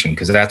opposition,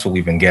 because that's what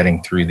we've been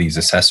getting through these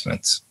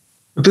assessments.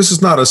 But this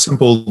is not a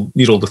simple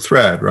needle to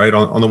thread, right?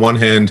 On the one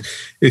hand,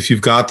 if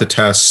you've got the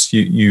tests,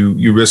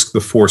 you risk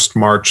the forced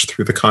march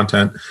through the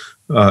content.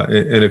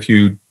 And if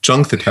you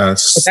junk the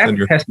tests, then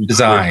you're test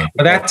design.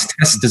 But that's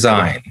test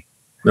design.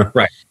 No.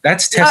 Right.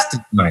 That's test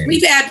design.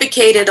 We've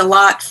advocated a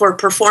lot for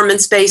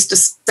performance-based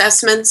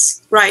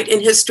assessments, right, in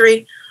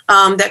history.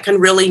 That can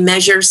really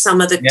measure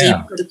some of the deep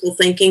critical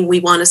thinking we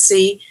want to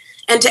see.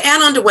 And to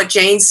add on to what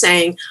Jane's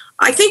saying,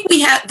 I think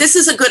this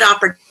is a good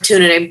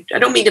opportunity. I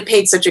don't mean to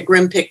paint such a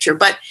grim picture,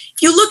 but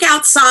if you look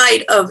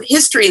outside of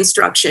history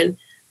instruction,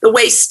 the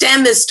way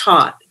STEM is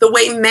taught, the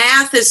way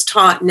math is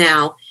taught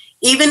now,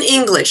 even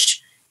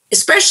English,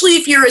 especially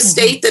if you're a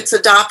state that's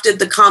adopted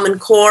the Common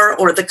Core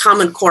or the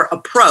Common Core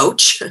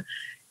approach,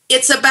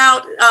 it's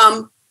about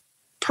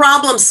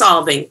problem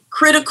solving,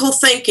 critical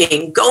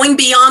thinking, going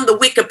beyond the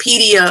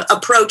Wikipedia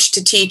approach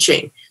to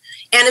teaching.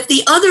 And if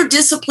the other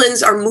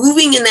disciplines are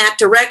moving in that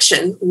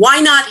direction, why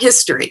not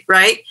history,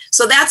 right?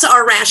 So that's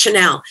our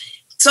rationale.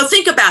 So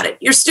think about it.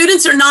 Your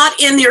students are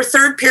not in your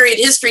third period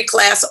history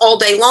class all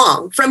day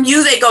long. From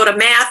you, they go to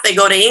math, they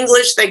go to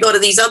English, they go to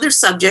these other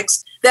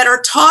subjects that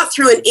are taught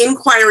through an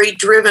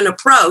inquiry-driven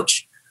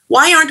approach.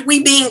 Why aren't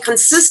we being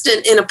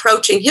consistent in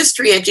approaching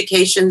history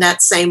education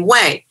that same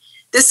way?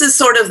 This is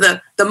sort of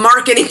the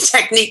marketing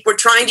technique we're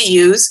trying to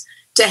use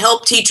to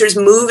help teachers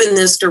move in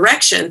this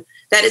direction,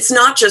 that it's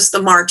not just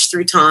the march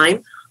through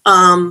time,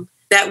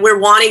 that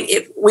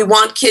we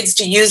want kids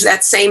to use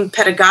that same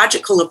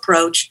pedagogical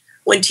approach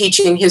when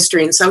teaching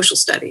history and social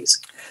studies.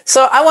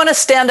 So I want to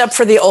stand up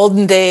for the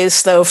olden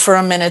days, though, for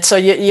a minute. So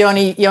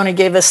Yoni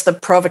gave us the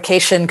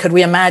provocation, could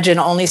we imagine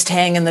only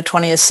staying in the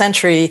 20th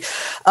century?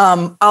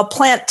 I'll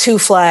plant two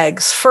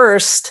flags.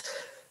 First,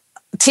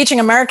 teaching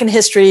American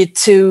history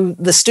to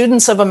the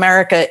students of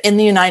America in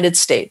the United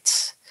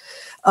States.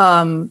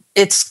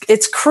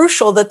 It's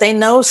crucial that they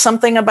know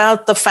something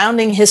about the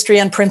founding history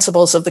and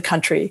principles of the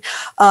country.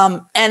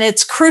 And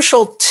it's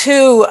crucial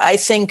too, I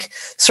think,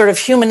 sort of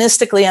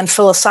humanistically and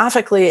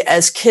philosophically,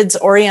 as kids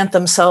orient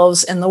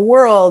themselves in the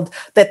world,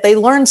 that they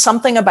learn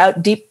something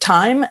about deep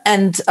time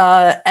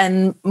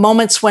and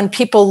moments when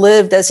people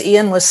lived, as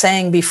Ian was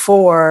saying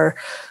before,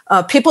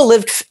 people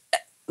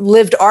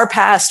lived our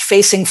past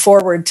facing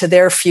forward to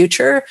their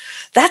future.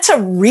 That's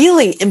a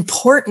really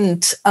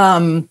important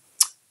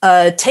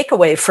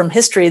takeaway from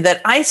history that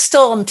I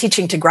still am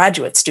teaching to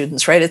graduate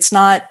students, right? It's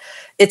not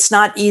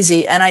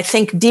easy. And I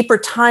think deeper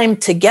time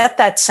to get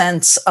that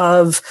sense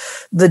of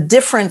the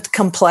different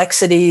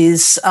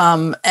complexities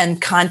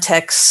and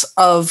contexts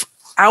of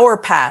our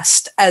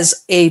past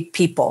as a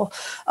people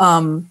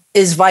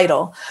is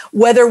vital.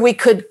 Whether we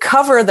could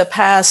cover the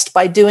past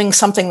by doing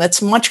something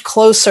that's much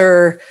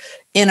closer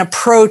in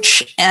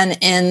approach and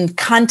in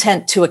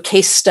content to a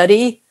case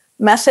study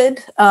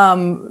method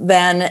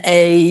than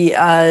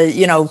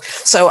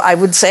so I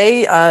would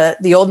say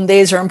the olden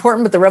days are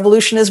important, but the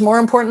revolution is more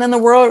important than the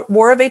War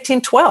of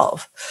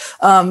 1812.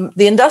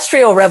 The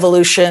Industrial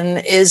Revolution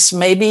is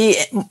maybe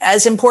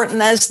as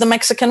important as the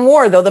Mexican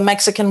War, though the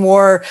Mexican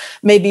War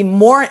may be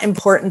more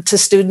important to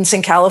students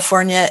in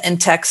California and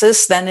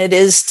Texas than it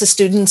is to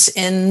students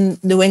in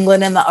New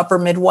England and the upper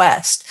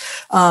Midwest.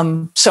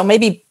 So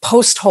maybe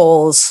post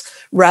holes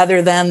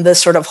rather than the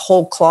sort of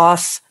whole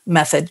cloth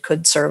method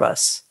could serve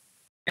us.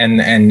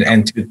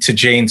 And to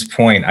Jane's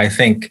point, I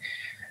think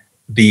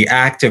the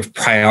act of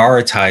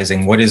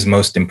prioritizing what is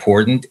most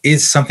important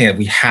is something that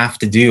we have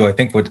to do. I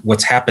think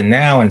what's happened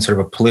now in sort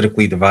of a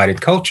politically divided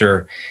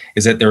culture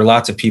is that there are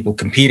lots of people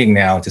competing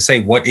now to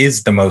say what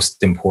is the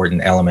most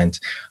important element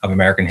of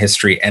American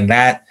history. And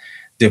that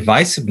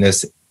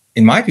divisiveness,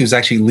 in my view, is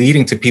actually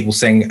leading to people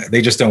saying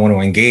they just don't want to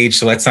engage.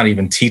 So let's not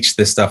even teach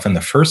this stuff in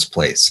the first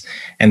place.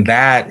 And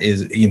that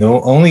is,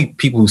 only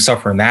people who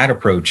suffer in that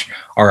approach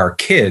are our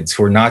kids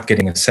who are not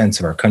getting a sense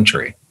of our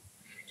country.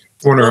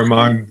 I want to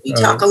remind. We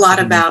talk a lot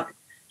about,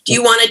 do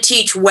you want to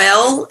teach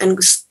well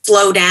and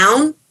slow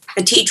down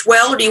and teach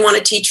well, or do you want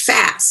to teach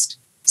fast?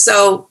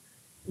 So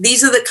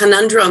these are the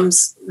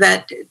conundrums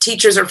that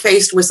teachers are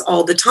faced with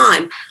all the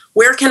time.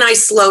 Where can I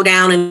slow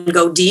down and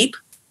go deep?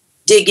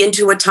 Dig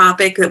into a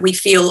topic that we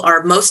feel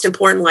are most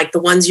important, like the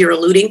ones you're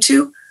alluding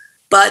to.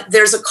 But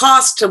there's a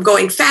cost of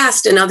going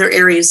fast in other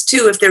areas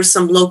too, if there's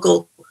some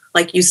local,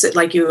 like you said,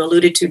 like you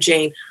alluded to,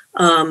 Jane,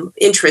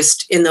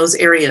 interest in those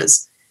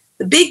areas.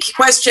 The big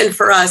question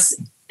for us,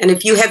 and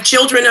if you have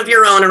children of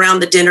your own around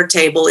the dinner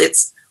table,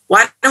 it's,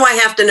 why do I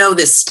have to know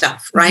this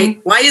stuff, right?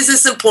 Mm-hmm. Why is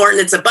this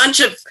important? It's a bunch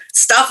of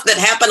stuff that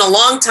happened a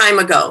long time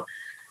ago.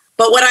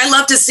 But what I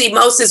love to see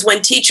most is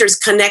when teachers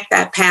connect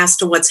that past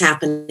to what's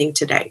happening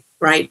today,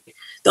 right?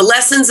 The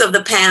lessons of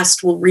the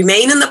past will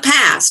remain in the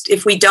past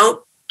if we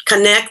don't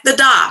connect the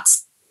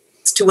dots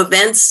to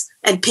events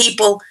and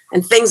people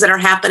and things that are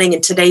happening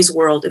in today's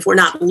world. If we're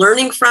not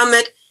learning from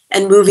it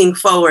and moving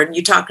forward,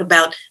 you talk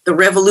about the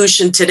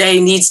revolution today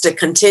needs to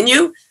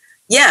continue.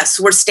 Yes,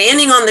 we're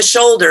standing on the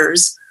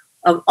shoulders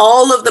of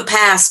all of the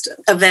past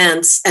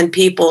events and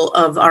people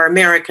of our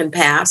American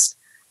past.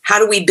 How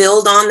do we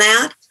build on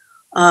that?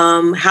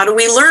 How do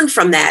we learn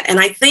from that? And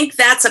I think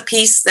that's a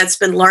piece that's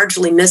been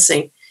largely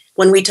missing.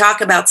 When we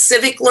talk about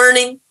civic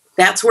learning,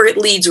 that's where it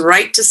leads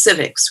right to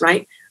civics,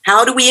 right?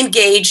 How do we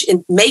engage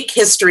and make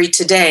history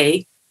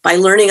today by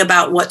learning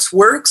about what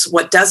works,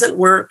 what doesn't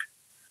work,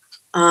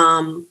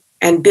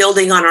 and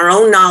building on our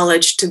own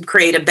knowledge to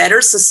create a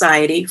better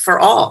society for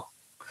all?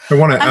 I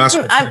want to ask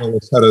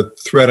how to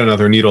thread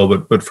another needle,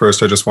 but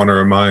first I just want to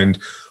remind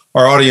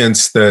our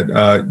audience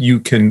that you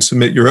can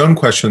submit your own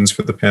questions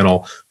for the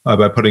panel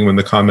by putting them in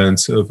the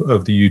comments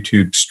of the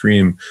YouTube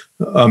stream.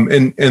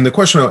 And the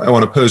question I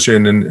want to pose,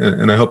 Jane,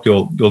 and I hope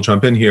you'll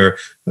jump in here.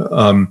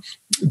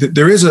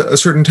 There is a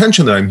certain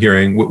tension that I'm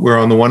hearing, where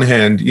on the one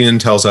hand, Ian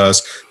tells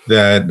us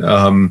that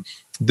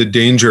the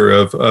danger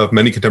of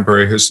many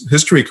contemporary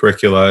history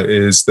curricula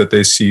is that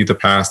they see the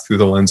past through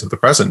the lens of the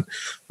present.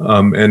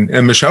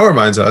 And Michelle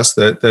reminds us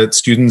that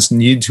students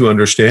need to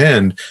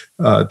understand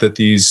that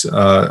these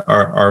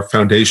are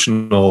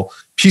foundational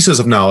pieces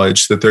of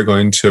knowledge that they're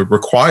going to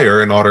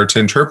require in order to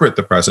interpret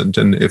the present.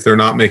 And if they're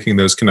not making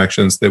those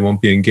connections, they won't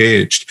be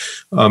engaged.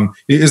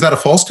 Is that a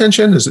false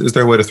tension? Is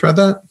there a way to thread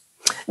that?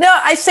 No,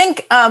 I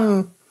think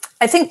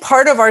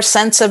part of our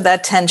sense of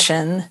that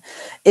tension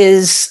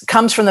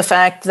comes from the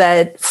fact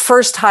that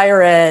first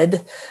higher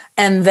ed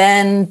and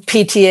then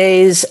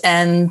PTAs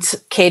and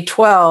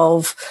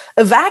K-12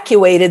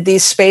 evacuated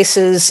these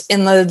spaces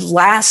in the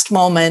last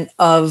moment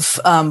of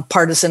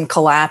partisan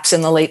collapse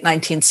in the late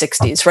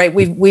 1960s, right?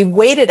 We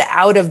waded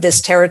out of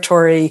this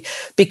territory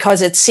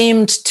because it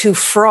seemed too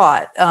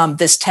fraught,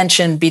 this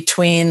tension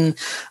between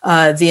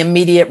the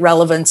immediate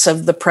relevance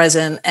of the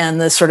present and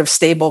the sort of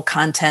stable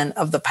content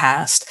of the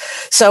past.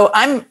 So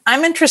I'm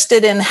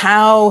interested in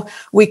how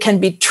we can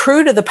be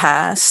true to the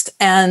past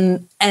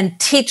and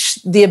teach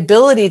the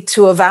ability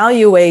to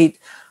evaluate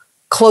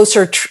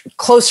closer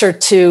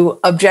to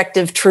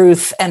objective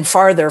truth and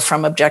farther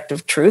from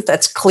objective truth.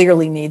 That's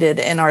clearly needed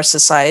in our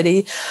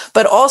society,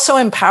 but also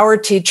empower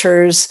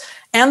teachers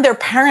and their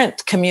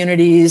parent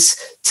communities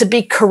to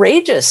be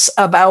courageous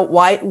about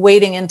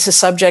wading into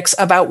subjects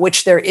about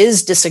which there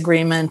is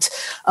disagreement,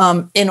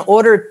 in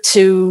order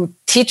to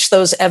teach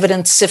those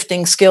evidence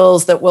sifting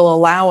skills that will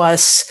allow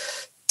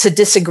us to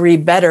disagree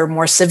better,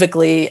 more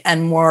civically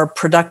and more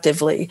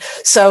productively.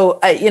 So,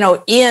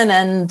 Ian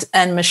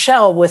and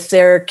Michelle, with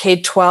their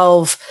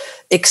K-12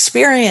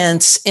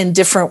 experience in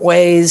different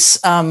ways,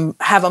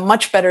 have a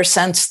much better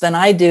sense than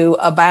I do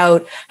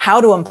about how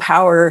to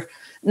empower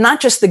not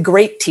just the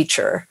great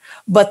teacher,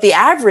 but the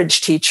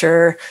average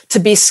teacher to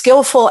be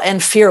skillful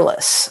and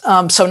fearless.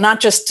 So not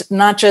just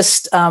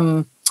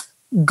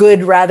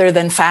good rather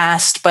than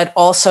fast, but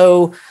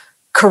also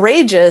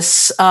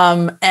courageous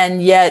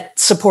and yet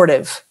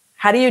supportive.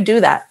 How do you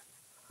do that?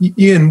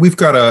 Ian, we've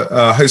got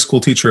a high school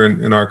teacher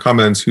in our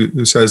comments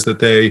who says that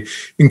they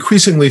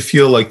increasingly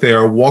feel like they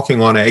are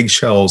walking on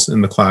eggshells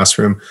in the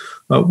classroom.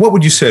 What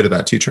would you say to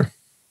that teacher?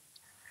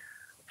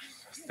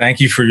 Thank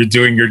you for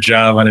doing your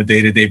job on a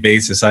day-to-day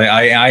basis.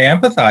 I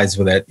empathize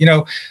with it.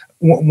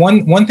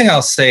 One thing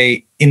I'll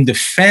say in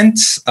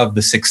defense of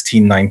the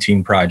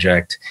 1619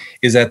 Project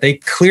is that they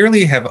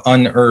clearly have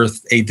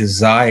unearthed a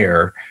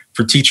desire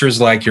for teachers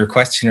like your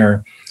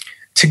questioner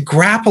to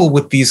grapple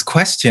with these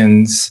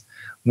questions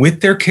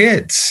with their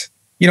kids.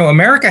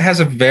 America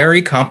has a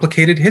very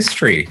complicated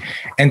history.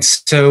 And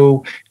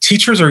so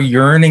teachers are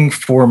yearning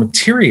for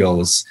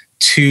materials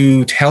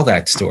to tell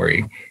that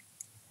story.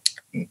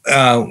 With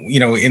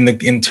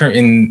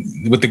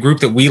the group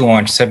that we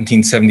launched,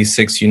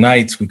 1776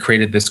 Unites, we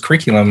created this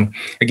curriculum,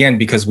 again,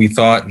 because we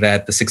thought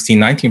that the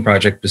 1619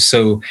 Project was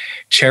so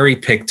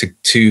cherry-picked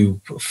to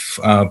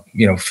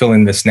fill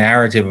in this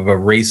narrative of a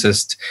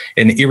racist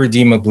and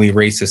irredeemably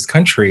racist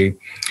country.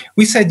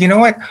 We said, you know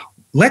what?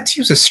 Let's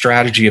use a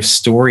strategy of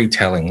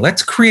storytelling.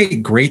 Let's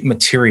create great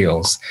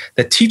materials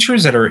that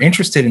teachers that are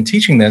interested in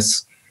teaching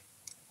this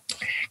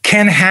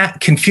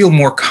can feel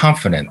more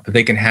confident that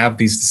they can have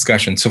these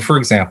discussions. So, for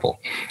example,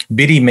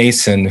 Biddy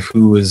Mason,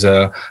 who was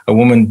a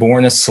woman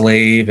born a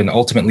slave and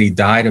ultimately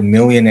died a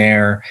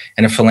millionaire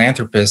and a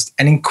philanthropist,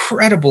 an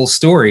incredible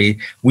story.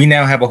 We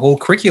now have a whole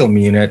curriculum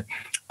unit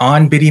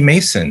on Biddy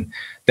Mason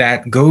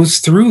that goes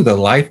through the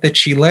life that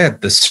she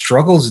led, the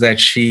struggles that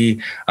she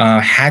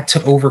had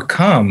to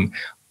overcome,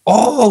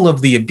 all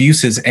of the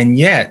abuses, and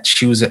yet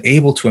she was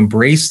able to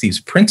embrace these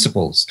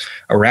principles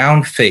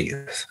around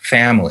faith,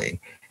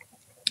 family.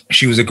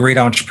 She was a great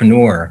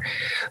entrepreneur.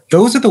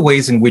 Those are the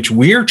ways in which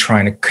we're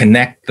trying to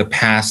connect the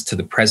past to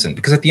the present.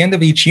 Because at the end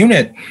of each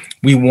unit,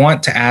 we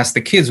want to ask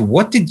the kids,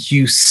 what did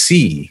you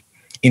see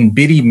in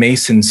Biddy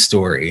Mason's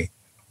story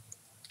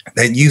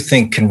that you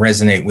think can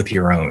resonate with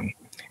your own?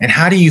 And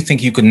how do you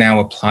think you could now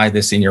apply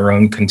this in your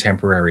own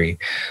contemporary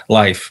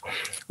life?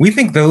 We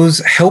think those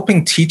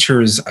helping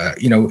teachers,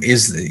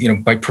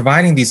 by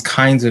providing these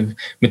kinds of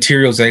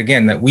materials that,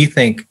 again, that we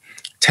think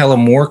tell a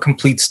more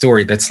complete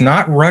story that's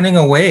not running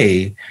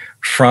away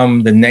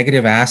from the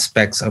negative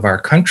aspects of our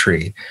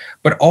country,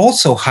 but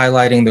also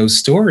highlighting those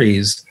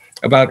stories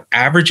about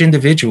average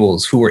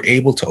individuals who were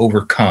able to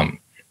overcome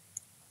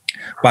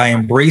by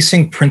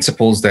embracing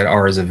principles that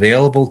are as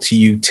available to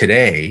you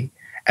today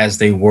as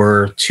they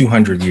were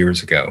 200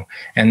 years ago.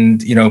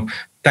 And,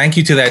 thank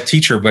you to that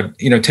teacher, but,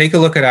 take a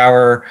look at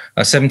our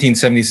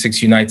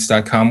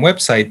 1776unites.com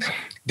website.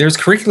 There's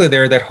curricula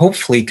there that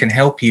hopefully can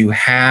help you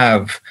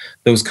have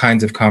those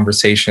kinds of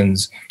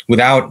conversations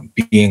without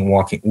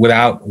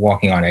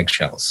walking on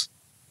eggshells.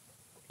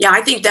 Yeah,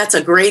 I think that's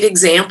a great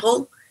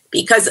example,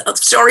 because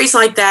stories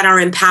like that are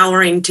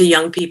empowering to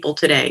young people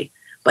today.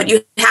 But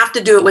you have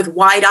to do it with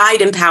wide-eyed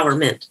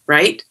empowerment,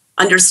 right?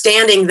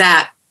 Understanding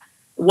that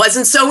it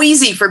wasn't so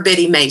easy for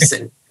Biddy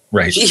Mason.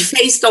 Right. She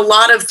faced a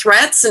lot of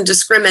threats and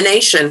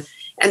discrimination.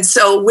 And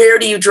so where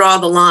do you draw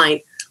the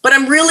line? But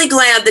I'm really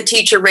glad the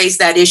teacher raised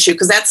that issue,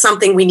 because that's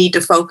something we need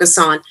to focus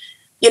on.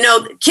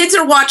 Kids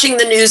are watching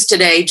the news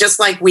today just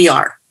like we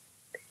are.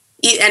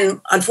 And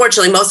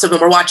unfortunately, most of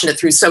them are watching it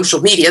through social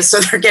media, so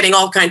they're getting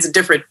all kinds of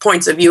different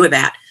points of view of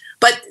that.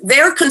 But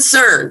they're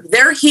concerned.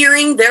 They're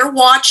hearing, they're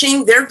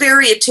watching, they're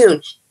very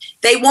attuned.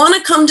 They want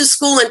to come to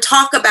school and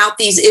talk about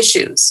these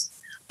issues.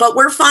 But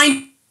we're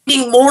finding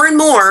more and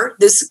more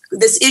this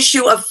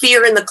issue of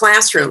fear in the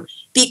classroom,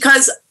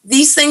 because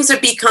these things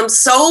have become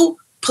so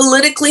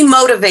politically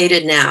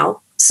motivated now,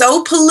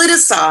 so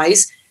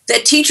politicized,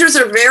 that teachers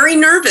are very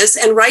nervous,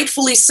 and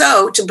rightfully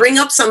so, to bring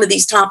up some of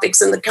these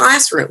topics in the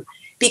classroom,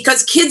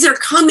 because kids are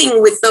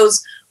coming with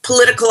those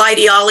political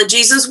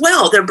ideologies as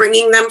well. They're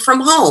bringing them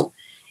from home.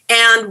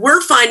 And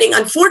we're finding,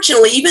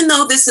 unfortunately, even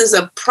though this is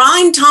a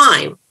prime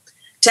time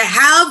to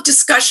have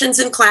discussions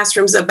in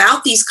classrooms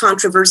about these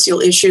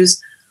controversial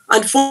issues,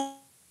 unfortunately,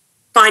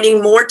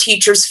 finding more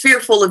teachers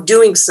fearful of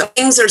doing so.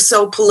 Things are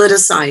so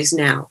politicized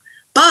now,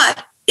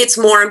 but it's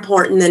more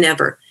important than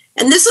ever.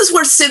 And this is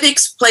where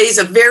civics plays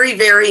a very,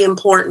 very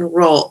important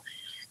role.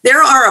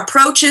 There are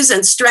approaches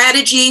and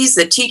strategies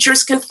that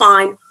teachers can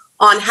find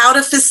on how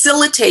to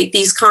facilitate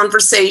these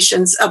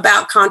conversations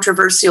about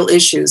controversial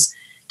issues.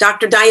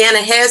 Dr. Diana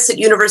Hess at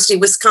University of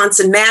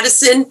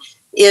Wisconsin-Madison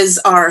is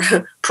our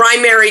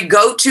primary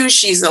go-to.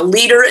 She's a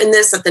leader in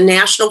this at the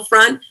national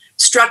front.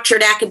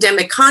 Structured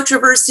academic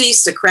controversies,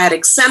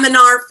 Socratic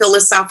seminar,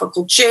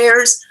 philosophical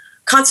chairs,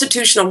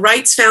 Constitutional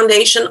Rights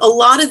Foundation. A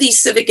lot of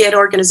these civic ed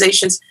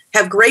organizations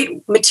have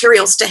great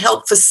materials to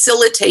help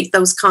facilitate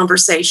those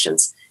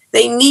conversations.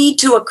 They need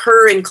to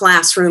occur in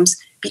classrooms,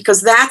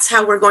 because that's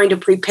how we're going to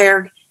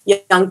prepare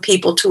young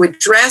people to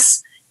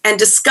address and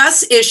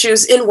discuss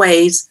issues in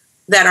ways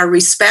that are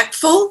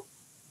respectful,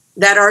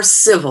 that are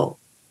civil.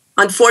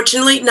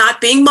 Unfortunately,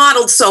 not being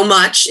modeled so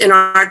much in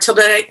our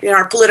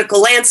political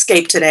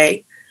landscape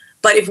today.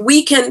 But if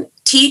we can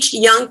teach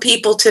young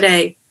people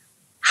today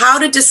how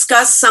to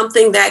discuss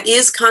something that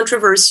is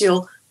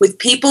controversial with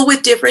people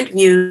with different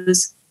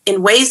views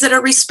in ways that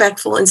are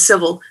respectful and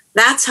civil,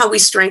 that's how we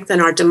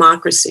strengthen our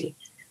democracy.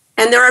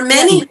 And there are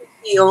many who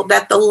feel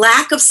that the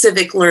lack of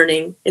civic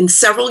learning in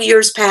several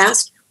years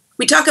past,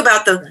 we talk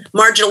about the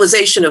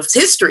marginalization of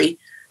history,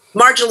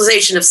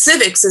 marginalization of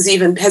civics has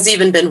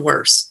even been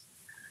worse.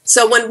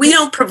 So when we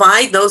don't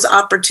provide those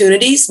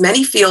opportunities,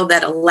 many feel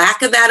that a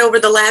lack of that over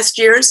the last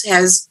years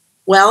has,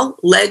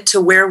 led to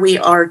where we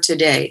are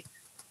today.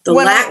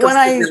 When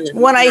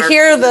I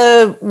hear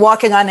the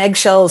walking on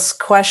eggshells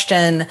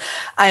question,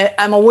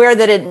 I'm aware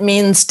that it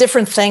means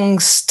different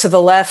things to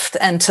the left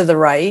and to the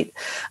right.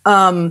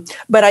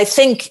 But I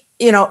think,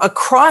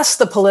 across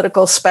the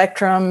political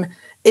spectrum,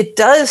 it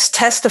does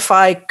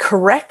testify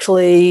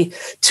correctly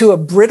to a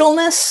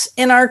brittleness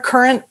in our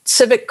current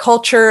civic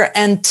culture,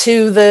 and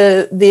to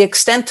the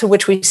extent to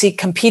which we see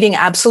competing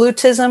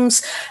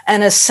absolutisms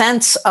and a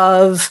sense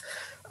of,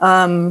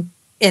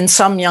 in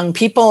some young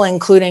people,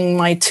 including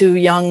my two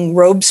young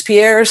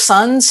Robespierre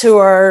sons who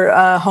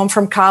are home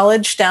from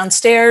college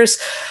downstairs,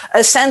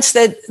 a sense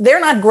that they're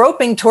not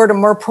groping toward a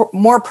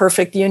more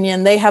perfect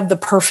union. They have the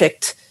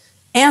perfect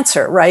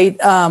answer, right?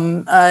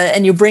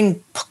 And you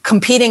bring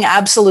competing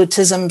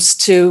absolutisms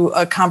to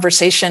a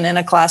conversation in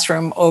a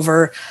classroom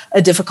over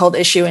a difficult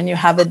issue, and you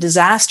have a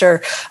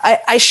disaster.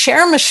 I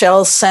share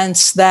Michelle's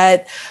sense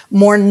that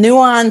more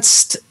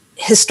nuanced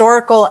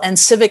historical and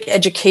civic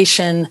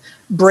education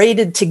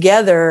braided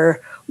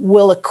together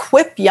will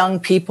equip young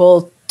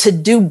people to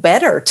do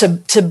better,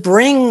 to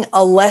bring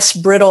a less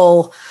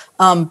brittle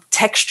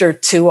texture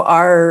to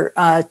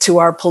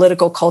our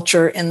political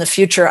culture in the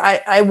future.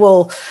 I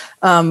will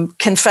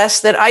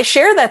confess that I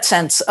share that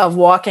sense of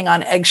walking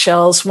on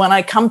eggshells when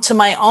I come to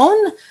my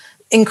own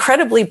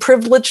incredibly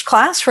privileged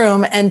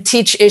classroom and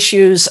teach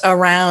issues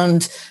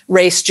around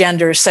race,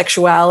 gender,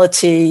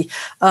 sexuality.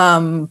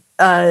 We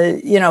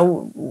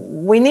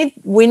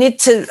need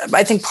to,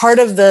 I think part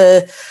of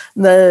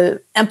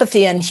the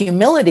empathy and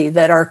humility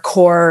that are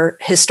core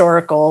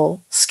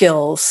historical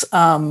skills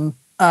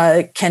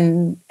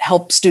can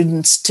help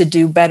students to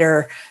do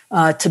better,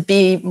 to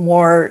be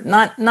more,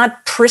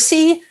 not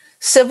prissy,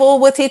 civil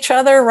with each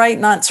other, right?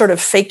 Not sort of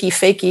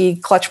fakey,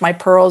 clutch my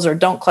pearls or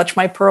don't clutch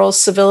my pearls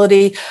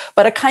civility,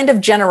 but a kind of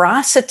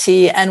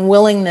generosity and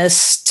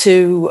willingness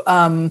to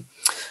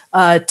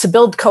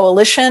build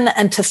coalition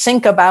and to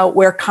think about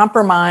where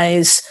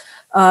compromise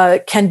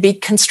can be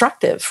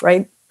constructive,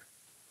 right?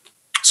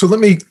 So let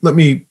me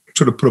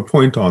sort of put a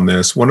point on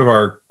this. One of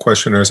our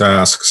questioners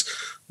asks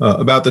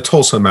about the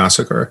Tulsa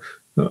massacre,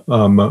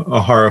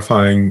 a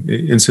horrifying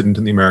incident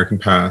in the American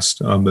past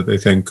that they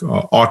think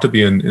ought to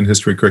be in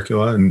history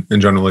curricula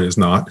and generally is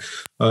not.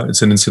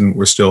 It's an incident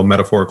we're still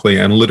metaphorically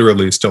and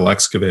literally still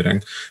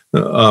excavating.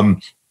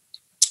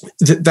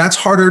 That's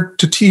harder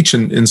to teach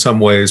in some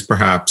ways,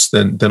 perhaps,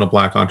 than a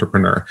Black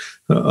entrepreneur.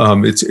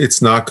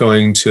 It's not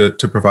going to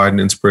provide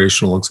an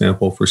inspirational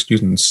example for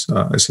students,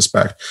 I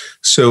suspect.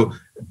 So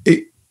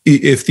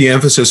if the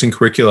emphasis in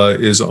curricula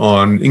is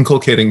on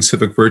inculcating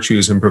civic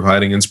virtues and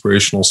providing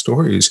inspirational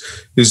stories,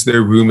 is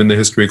there room in the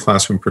history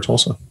classroom for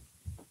Tulsa?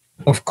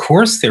 Of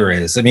course there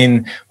is. I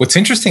mean, what's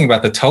interesting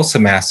about the Tulsa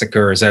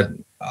massacre is that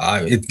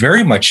it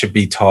very much should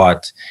be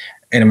taught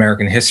in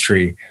American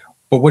history.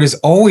 But what is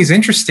always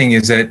interesting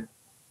is that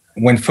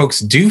when folks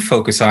do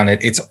focus on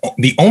it, it's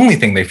the only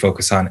thing they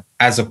focus on,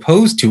 as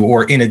opposed to,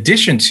 or in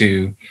addition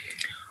to,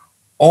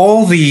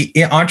 all the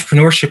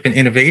entrepreneurship and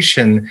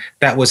innovation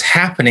that was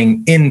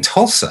happening in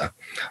Tulsa.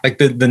 Like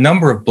the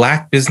number of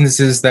Black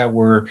businesses that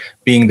were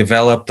being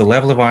developed, the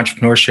level of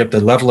entrepreneurship, the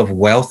level of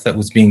wealth that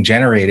was being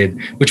generated,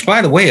 which,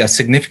 by the way, a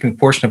significant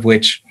portion of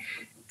which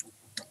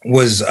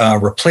was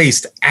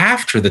replaced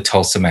after the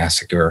Tulsa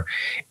massacre.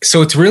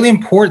 So it's really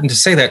important to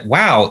say that,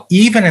 wow,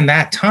 even in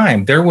that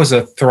time, there was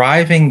a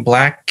thriving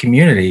Black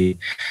community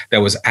that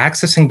was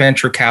accessing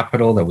venture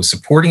capital, that was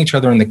supporting each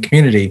other in the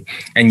community.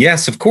 And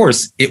yes, of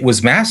course, it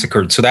was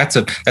massacred. So that's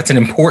an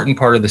important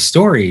part of the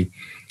story.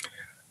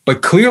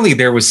 But clearly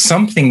there was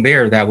something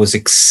there that was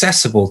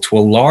accessible to a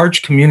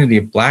large community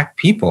of Black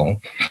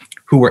people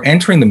who were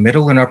entering the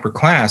middle and upper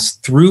class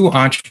through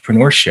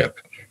entrepreneurship.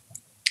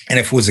 And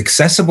if it was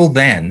accessible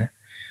then,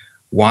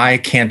 why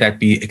can't that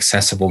be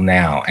accessible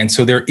now? And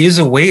so there is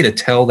a way to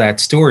tell that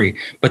story,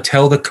 but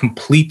tell the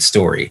complete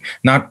story,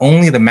 not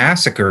only the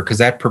massacre, because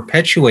that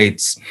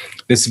perpetuates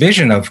this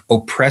vision of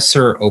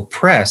oppressor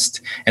oppressed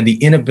and the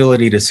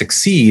inability to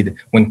succeed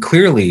when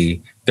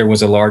clearly there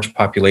was a large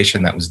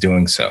population that was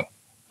doing so.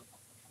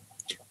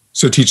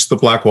 So teach the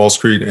Black Wall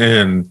Street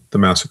and the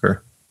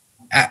massacre.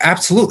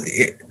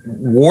 Absolutely.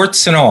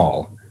 Warts and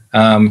all.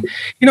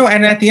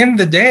 And at the end of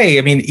the day,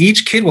 I mean,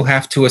 each kid will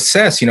have to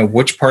assess,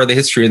 which part of the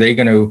history are they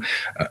going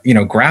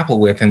to, grapple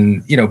with.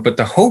 And, but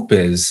the hope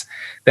is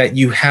that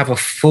you have a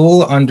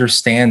full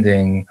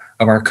understanding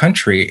of our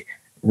country,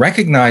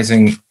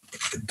 recognizing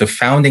the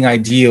founding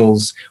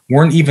ideals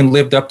weren't even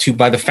lived up to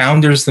by the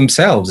founders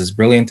themselves, as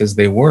brilliant as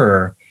they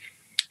were.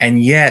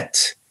 And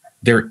yet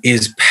there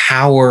is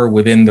power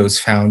within those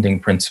founding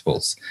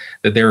principles,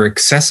 that they're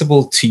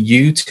accessible to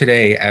you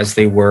today as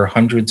they were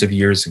hundreds of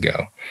years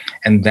ago.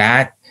 And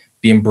that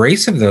the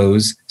embrace of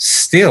those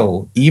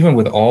still, even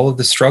with all of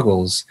the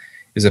struggles,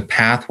 is a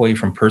pathway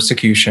from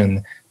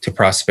persecution to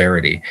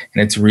prosperity.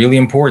 And it's really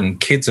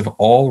important. Kids of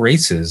all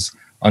races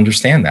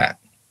understand that.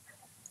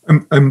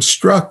 I'm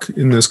struck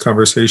in this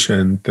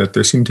conversation that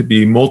there seem to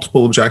be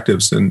multiple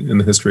objectives in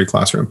the history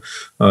classroom.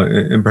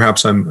 And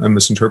perhaps I'm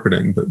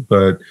misinterpreting,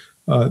 but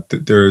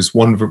there's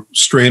one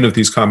strain of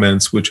these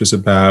comments which is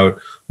about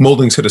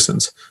molding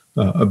citizens,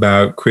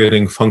 about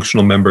creating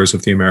functional members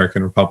of the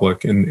American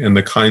Republic and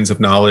the kinds of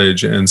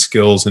knowledge and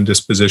skills and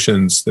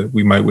dispositions that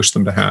we might wish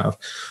them to have.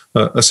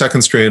 A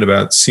second strain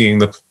about seeing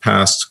the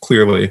past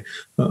clearly,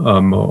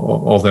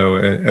 although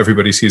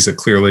everybody sees it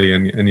clearly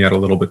and yet a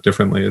little bit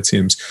differently, it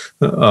seems.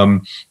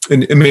 And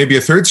maybe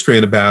a third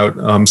strain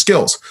about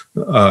skills.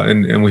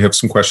 And we have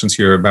some questions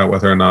here about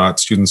whether or not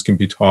students can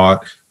be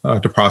taught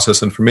to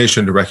process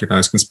information, to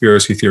recognize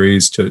conspiracy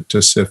theories,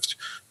 to sift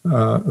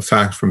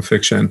fact from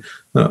fiction.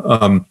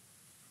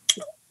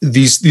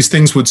 These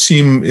things would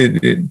seem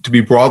to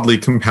be broadly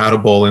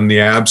compatible in the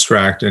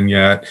abstract, and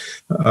yet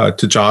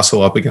to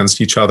jostle up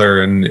against each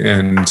other and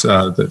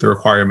the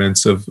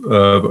requirements of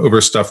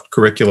overstuffed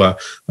curricula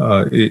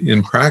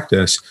in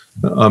practice.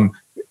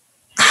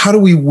 How do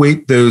we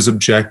weight those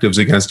objectives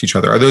against each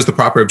other? Are those the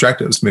proper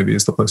objectives? Maybe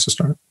is the place to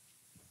start.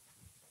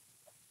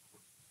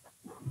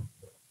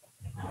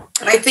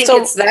 I think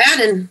it's that,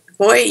 and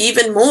boy,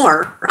 even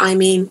more. I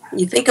mean,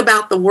 you think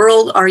about the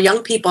world our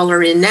young people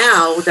are in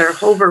now, their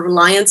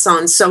over-reliance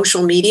on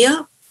social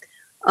media,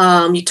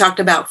 You talked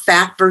about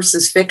fact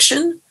versus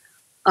fiction.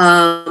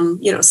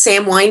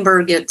 Sam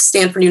Weinberg at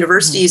Stanford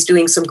University is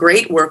doing some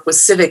great work with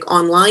civic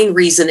online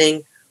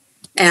reasoning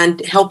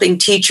and helping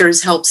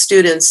teachers help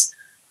students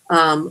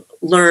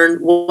learn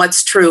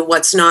what's true,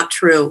 what's not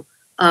true.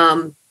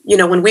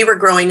 When we were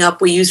growing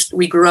up,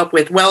 we grew up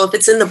with, well, if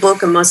it's in the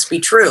book, it must be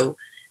true.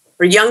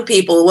 For young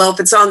people, well, if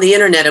it's on the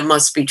internet, it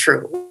must be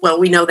true. Well,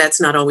 we know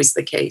that's not always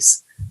the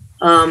case.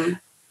 I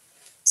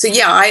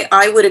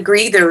would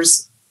agree.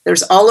 There's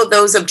all of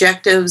those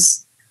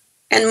objectives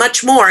and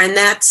much more. And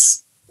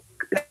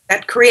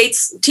that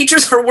creates,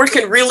 teachers are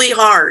working really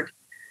hard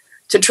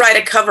to try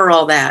to cover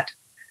all that.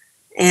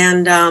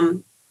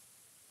 And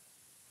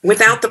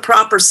without the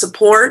proper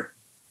support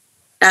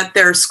at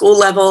their school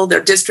level,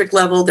 their district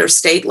level, their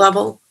state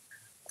level,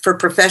 for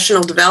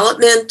professional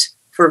development,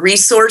 for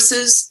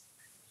resources,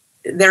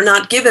 they're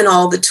not given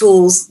all the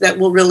tools that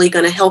will really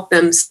going to help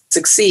them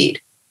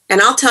succeed. And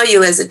I'll tell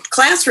you, as a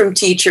classroom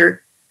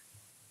teacher,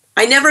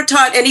 I never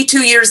taught any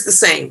 2 years the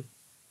same.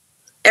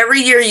 Every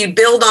year you'd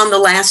build on the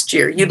last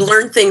year. You'd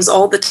learn things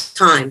all the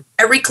time.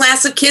 Every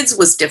class of kids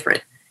was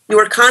different. You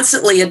were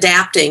constantly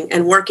adapting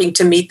and working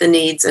to meet the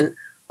needs and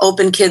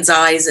open kids'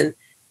 eyes. And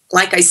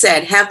like I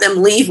said, have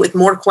them leave with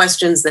more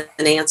questions than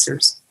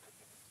answers.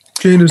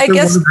 Jane,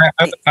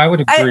 I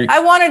would agree. I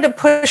wanted to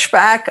push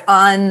back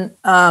on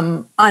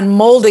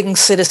molding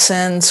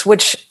citizens,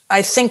 which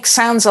I think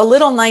sounds a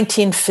little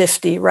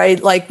 1950,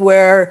 right? Like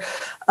where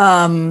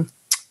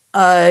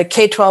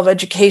K-12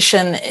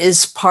 education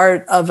is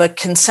part of a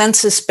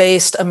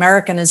consensus-based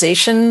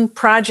Americanization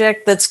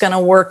project that's going to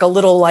work a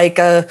little like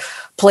a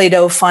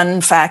Play-Doh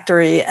fun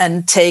factory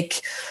and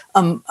take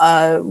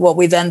what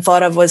we then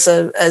thought of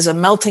as a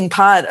melting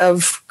pot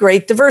of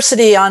great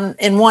diversity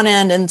in one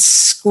end and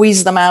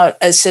squeeze them out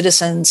as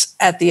citizens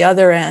at the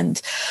other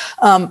end.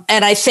 And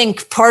I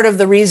think part of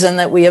the reason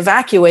that we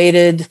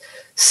evacuated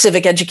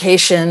civic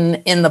education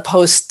in the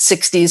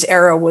post-60s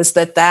era was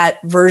that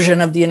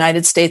version of the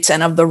United States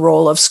and of the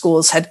role of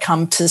schools had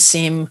come to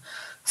seem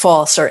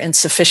false or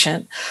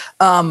insufficient.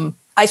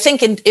 I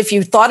think if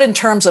you thought in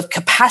terms of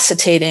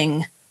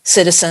capacitating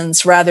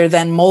citizens rather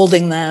than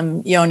molding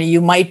them, Yoni,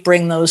 you might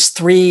bring those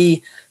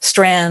three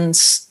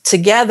strands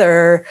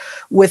together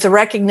with the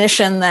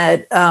recognition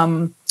that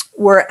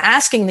we're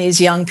asking these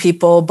young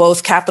people,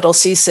 both capital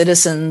C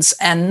citizens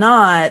and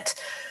not,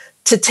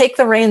 to take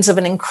the reins of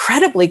an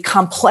incredibly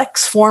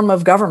complex form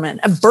of government,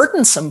 a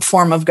burdensome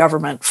form of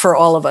government for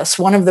all of us.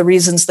 One of the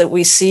reasons that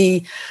we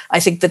see, I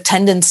think, the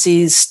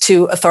tendencies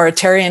to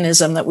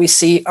authoritarianism that we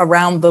see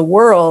around the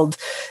world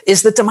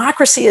is that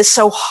democracy is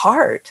so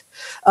hard.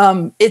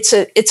 It's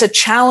a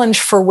challenge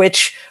for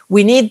which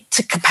we need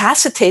to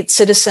capacitate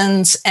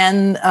citizens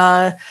and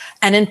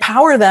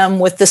empower them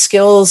with the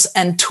skills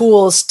and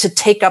tools to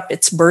take up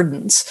its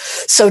burdens.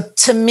 So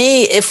to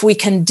me, if we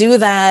can do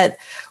that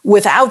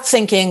without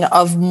thinking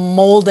of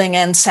molding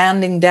and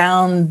sanding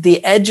down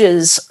the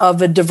edges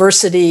of a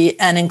diversity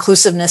and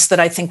inclusiveness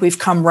that I think we've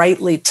come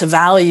rightly to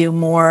value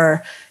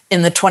more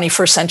in the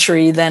 21st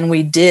century than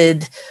we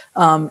did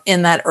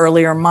in that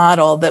earlier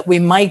model, that we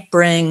might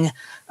bring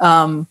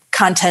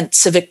content,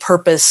 civic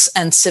purpose,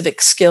 and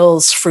civic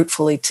skills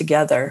fruitfully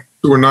together.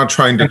 We're not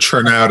trying to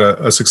churn out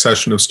a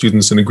succession of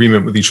students in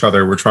agreement with each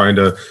other. We're trying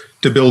to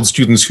build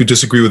students who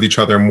disagree with each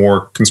other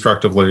more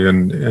constructively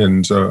and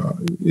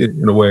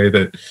in a way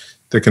that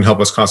can help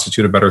us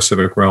constitute a better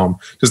civic realm.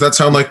 Does that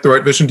sound like the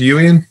right vision to you,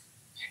 Ian?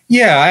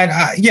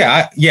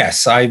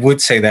 Yes, I would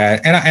say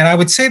that. And I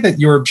would say that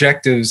your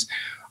objectives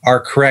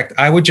are correct.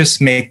 I would just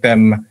make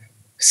them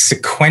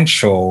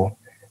sequential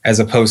as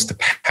opposed to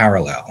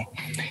parallel.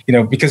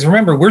 Because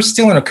remember, we're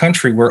still in a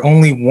country where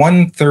only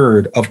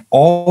 1/3 of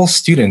all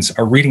students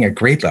are reading at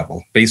grade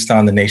level based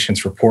on the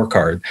nation's report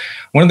card.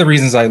 One of the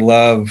reasons I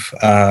love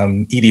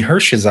E.D.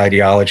 Hirsch's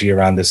ideology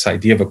around this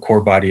idea of a core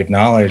body of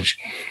knowledge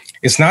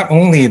is not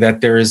only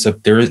that there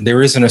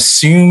is an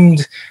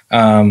assumed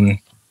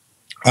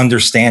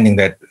understanding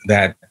that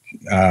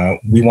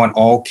we want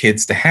all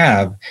kids to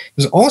have.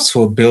 There's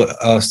also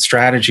a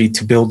strategy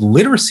to build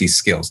literacy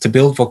skills, to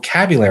build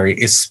vocabulary,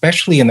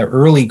 especially in the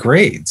early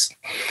grades.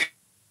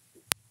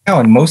 Now,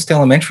 in most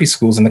elementary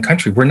schools in the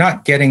country, we're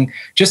not getting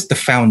just the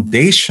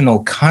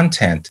foundational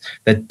content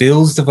that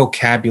builds the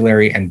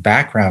vocabulary and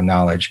background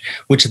knowledge,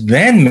 which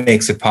then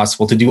makes it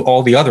possible to do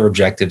all the other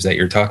objectives that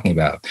you're talking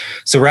about.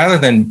 So rather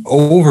than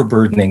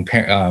overburdening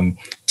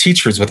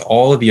teachers with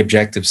all of the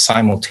objectives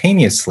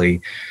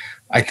simultaneously,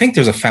 I think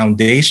there's a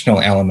foundational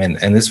element,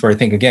 and this is where I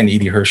think, again,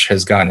 E.D. Hirsch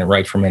has gotten it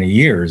right for many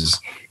years.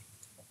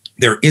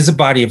 There is a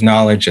body of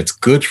knowledge that's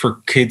good for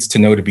kids to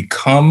know to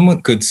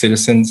become good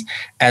citizens,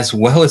 as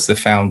well as the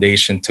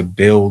foundation to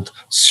build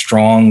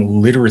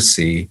strong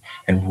literacy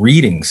and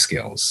reading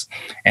skills.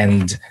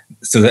 And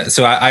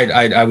so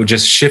I would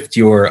just shift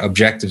your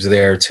objectives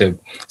there to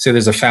say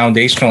there's a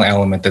foundational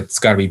element that's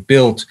got to be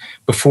built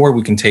before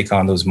we can take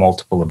on those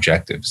multiple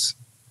objectives.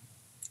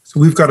 So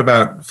we've got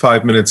about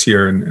 5 minutes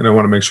here, and I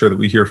want to make sure that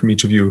we hear from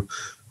each of you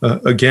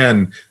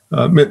again.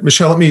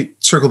 Michelle, let me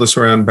circle this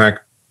around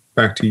back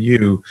to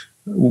you.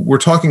 we're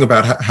talking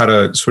about how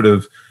to sort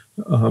of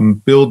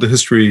build the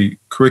history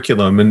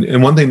curriculum.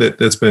 And one thing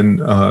that's been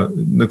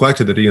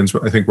neglected that Ian's,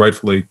 I think,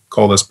 rightfully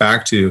called us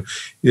back to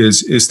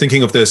is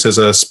thinking of this as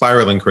a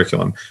spiraling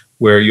curriculum,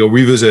 where you'll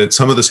revisit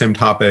some of the same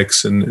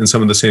topics and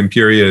some of the same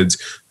periods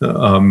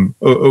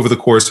over the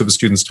course of a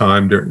student's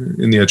time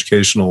in the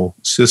educational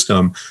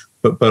system.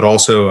 But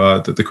also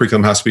that the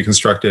curriculum has to be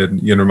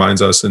constructed, Ian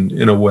reminds us,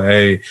 in a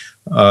way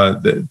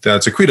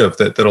that's accretive,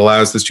 that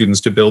allows the students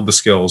to build the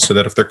skills, so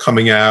that if they're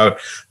coming out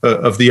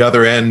of the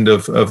other end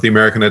of the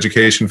American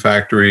education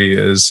factory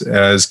as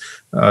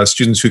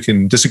students who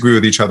can disagree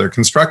with each other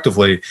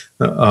constructively,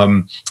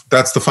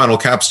 that's the final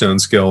capstone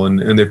skill,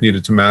 and they've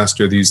needed to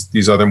master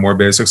these other more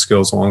basic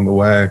skills along the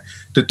way.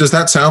 Does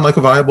that sound like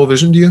a viable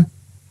vision to you?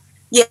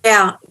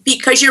 Yeah,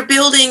 because you're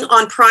building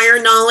on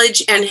prior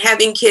knowledge and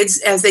having kids,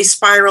 as they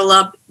spiral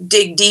up,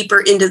 dig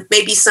deeper into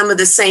maybe some of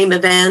the same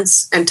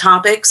events and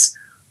topics,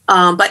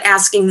 but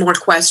asking more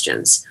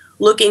questions,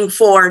 looking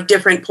for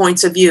different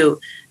points of view,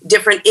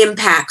 different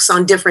impacts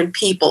on different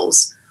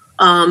peoples.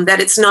 That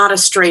it's not a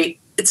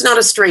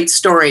straight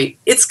story.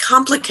 It's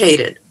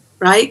complicated,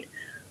 right?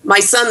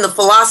 My son, the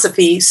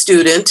philosophy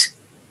student,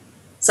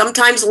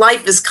 sometimes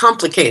life is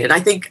complicated. I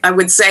think I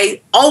would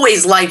say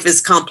always life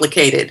is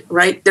complicated,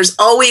 right? There's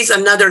always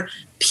another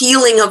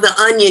peeling of the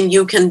onion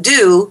you can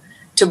do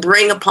to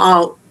bring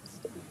about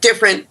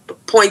different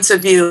points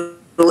of view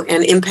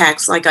and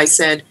impacts, like I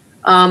said.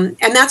 And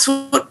that's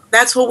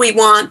what we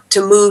want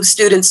to move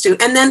students to.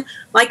 And then,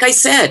 like I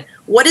said,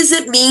 what does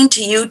it mean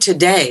to you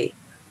today?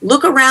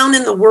 Look around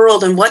in the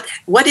world and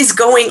what is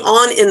going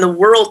on in the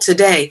world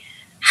today.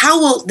 How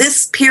will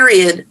this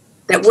period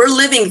that we're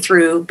living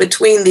through,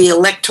 between the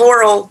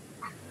electoral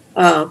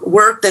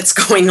work that's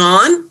going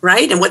on,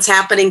 right, and what's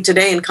happening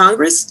today in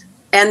Congress,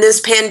 and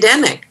this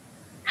pandemic,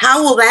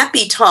 how will that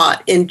be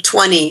taught in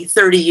 20,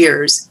 30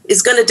 years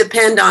is going to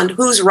depend on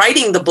who's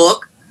writing the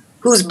book,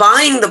 who's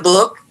buying the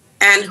book,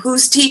 and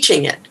who's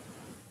teaching it,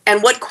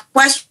 and what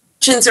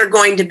questions are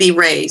going to be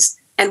raised,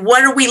 and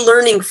what are we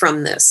learning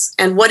from this,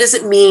 and what does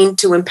it mean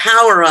to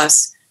empower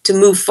us to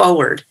move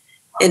forward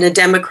in a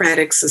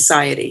democratic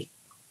society.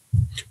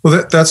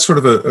 Well, that's sort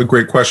of a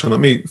great question. Let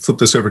me flip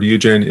this over to you,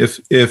 Jane.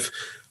 If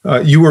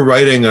you were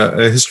writing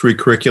a history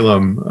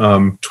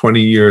curriculum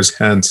 20 years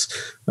hence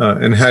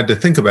and had to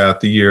think about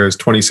the years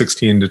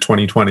 2016 to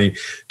 2020,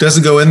 does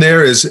it go in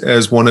there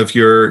as one of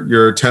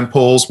your tent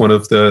poles, one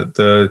of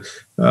the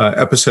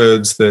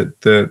episodes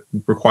that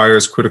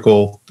requires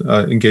critical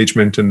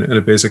engagement and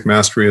a basic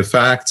mastery of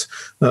facts?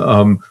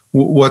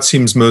 What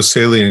seems most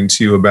salient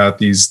to you about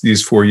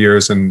these 4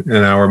 years and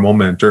our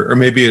moment, or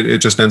maybe it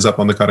just ends up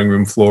on the cutting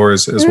room floor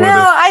as one of the...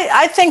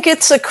 I think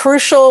it's a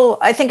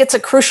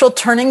crucial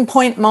turning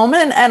point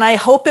moment, and I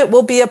hope it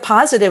will be a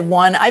positive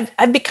one.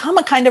 I've become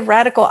a kind of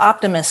radical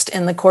optimist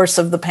in the course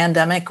of the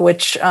pandemic,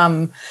 which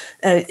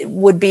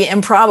would be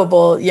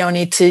improbable,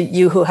 Yoni, to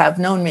you who have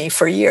known me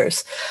for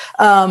years.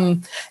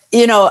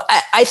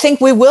 I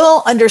think we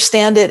will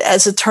understand it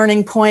as a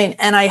turning point,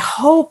 and I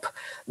hope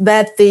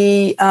that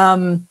the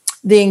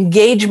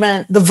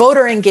engagement, the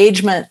voter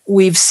engagement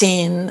we've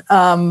seen,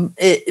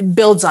 it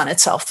builds on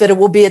itself, that it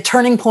will be a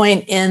turning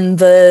point in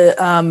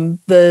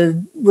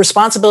the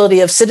responsibility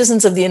of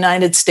citizens of the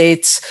United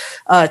States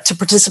to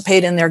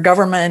participate in their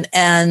government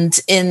and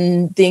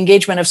in the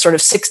engagement of sort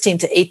of 16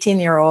 to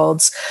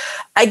 18-year-olds.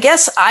 I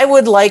guess I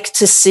would like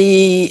to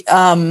see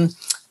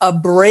a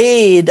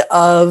braid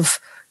of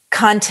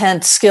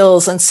content,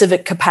 skills, and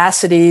civic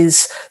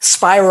capacities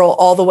spiral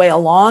all the way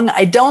along.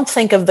 I don't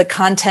think of the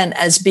content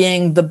as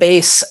being the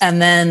base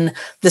and then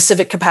the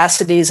civic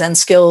capacities and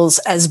skills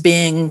as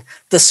being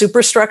the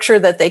superstructure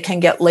that they can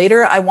get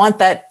later. I want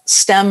that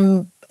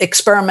STEM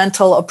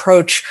experimental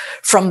approach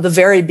from the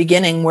very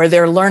beginning, where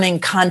they're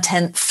learning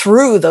content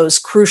through those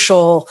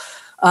crucial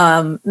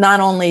not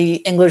only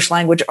English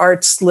language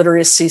arts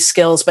literacy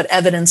skills, but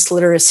evidence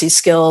literacy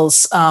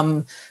skills,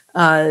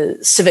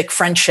 civic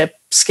friendship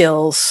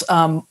skills,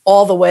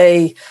 all the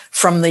way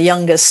from the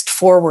youngest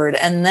forward.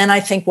 And then I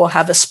think we'll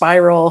have a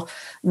spiral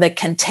that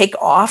can take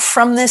off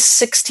from this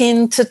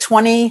 16 to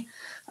 20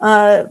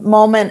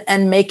 moment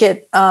and make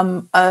it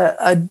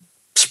a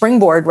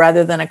springboard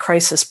rather than a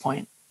crisis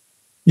point.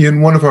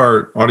 Ian, one of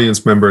our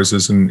audience members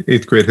is an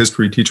 8th grade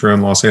history teacher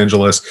in Los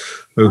Angeles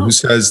who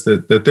says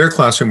that their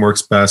classroom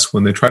works best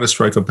when they try to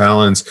strike a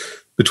balance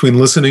between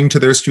listening to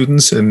their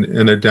students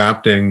and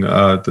adapting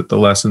the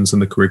lessons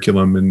and the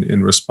curriculum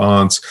in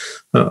response.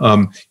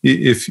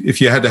 If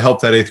you had to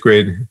help that 8th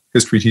grade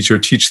history teacher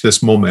teach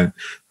this moment,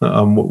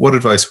 what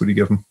advice would you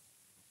give them?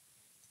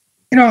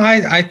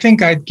 I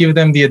think I'd give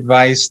them the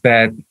advice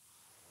that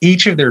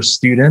each of their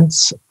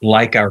students,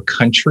 like our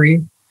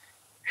country,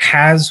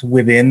 has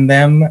within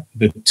them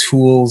the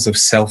tools of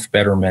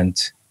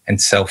self-betterment and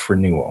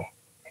self-renewal.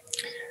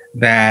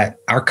 That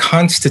our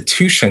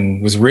Constitution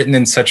was written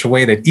in such a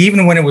way that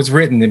even when it was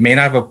written, it may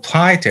not have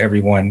applied to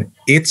everyone.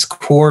 Its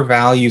core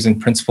values and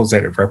principles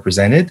that it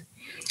represented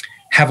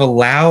have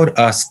allowed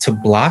us to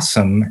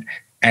blossom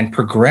and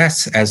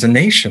progress as a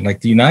nation.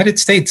 Like the United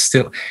States,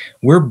 still,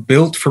 we're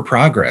built for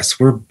progress.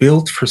 We're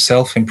built for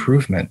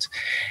self-improvement.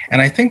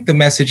 And I think the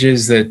message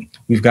is that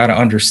we've got to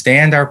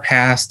understand our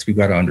past, we've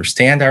got to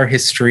understand our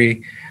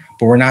history,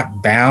 but we're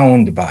not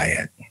bound by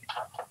it.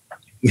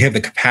 We have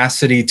the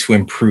capacity to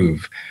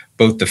improve.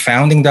 Both the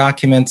founding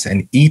documents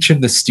and each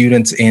of the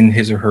students in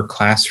his or her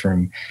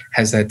classroom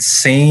has that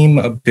same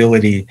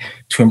ability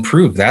to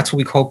improve. That's what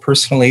we call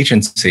personal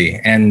agency.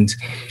 And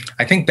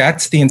I think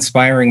that's the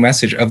inspiring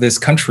message of this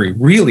country.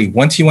 Really,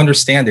 once you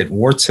understand it,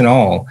 warts and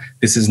all,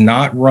 this is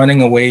not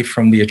running away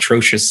from the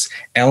atrocious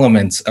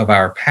elements of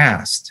our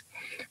past,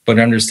 but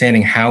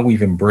understanding how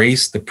we've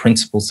embraced the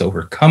principles to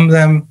overcome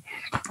them.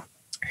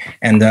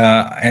 And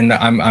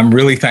I'm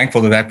really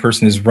thankful that that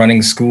person is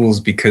running schools,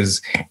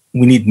 because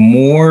we need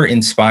more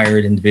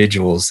inspired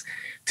individuals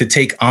to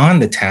take on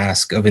the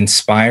task of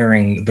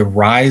inspiring the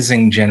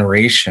rising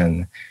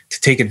generation to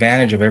take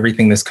advantage of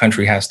everything this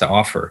country has to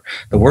offer.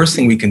 The worst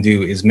thing we can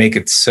do is make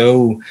it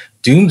so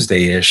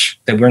doomsday-ish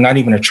that we're not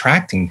even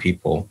attracting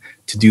people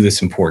to do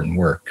this important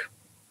work.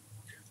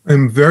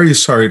 I'm very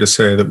sorry to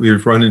say that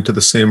we've run into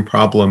the same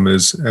problem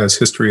as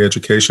history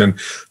education.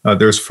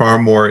 There's far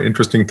more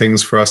interesting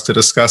things for us to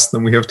discuss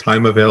than we have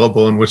time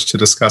available in which to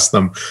discuss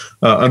them.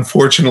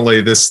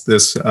 Unfortunately, this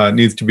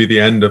needs to be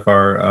the end of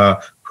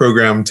our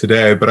program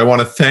today, but I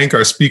want to thank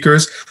our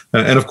speakers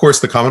and, of course,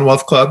 the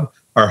Commonwealth Club,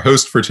 our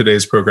host for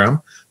today's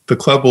program. The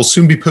club will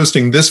soon be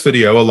posting this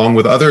video along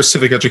with other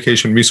civic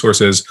education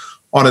resources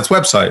on its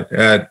website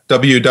at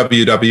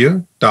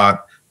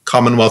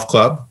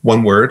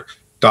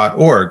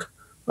www.commonwealthclub.org.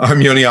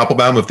 I'm Yoni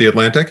Applebaum of The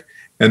Atlantic,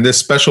 and this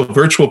special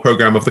virtual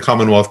program of the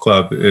Commonwealth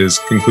Club is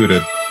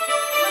concluded.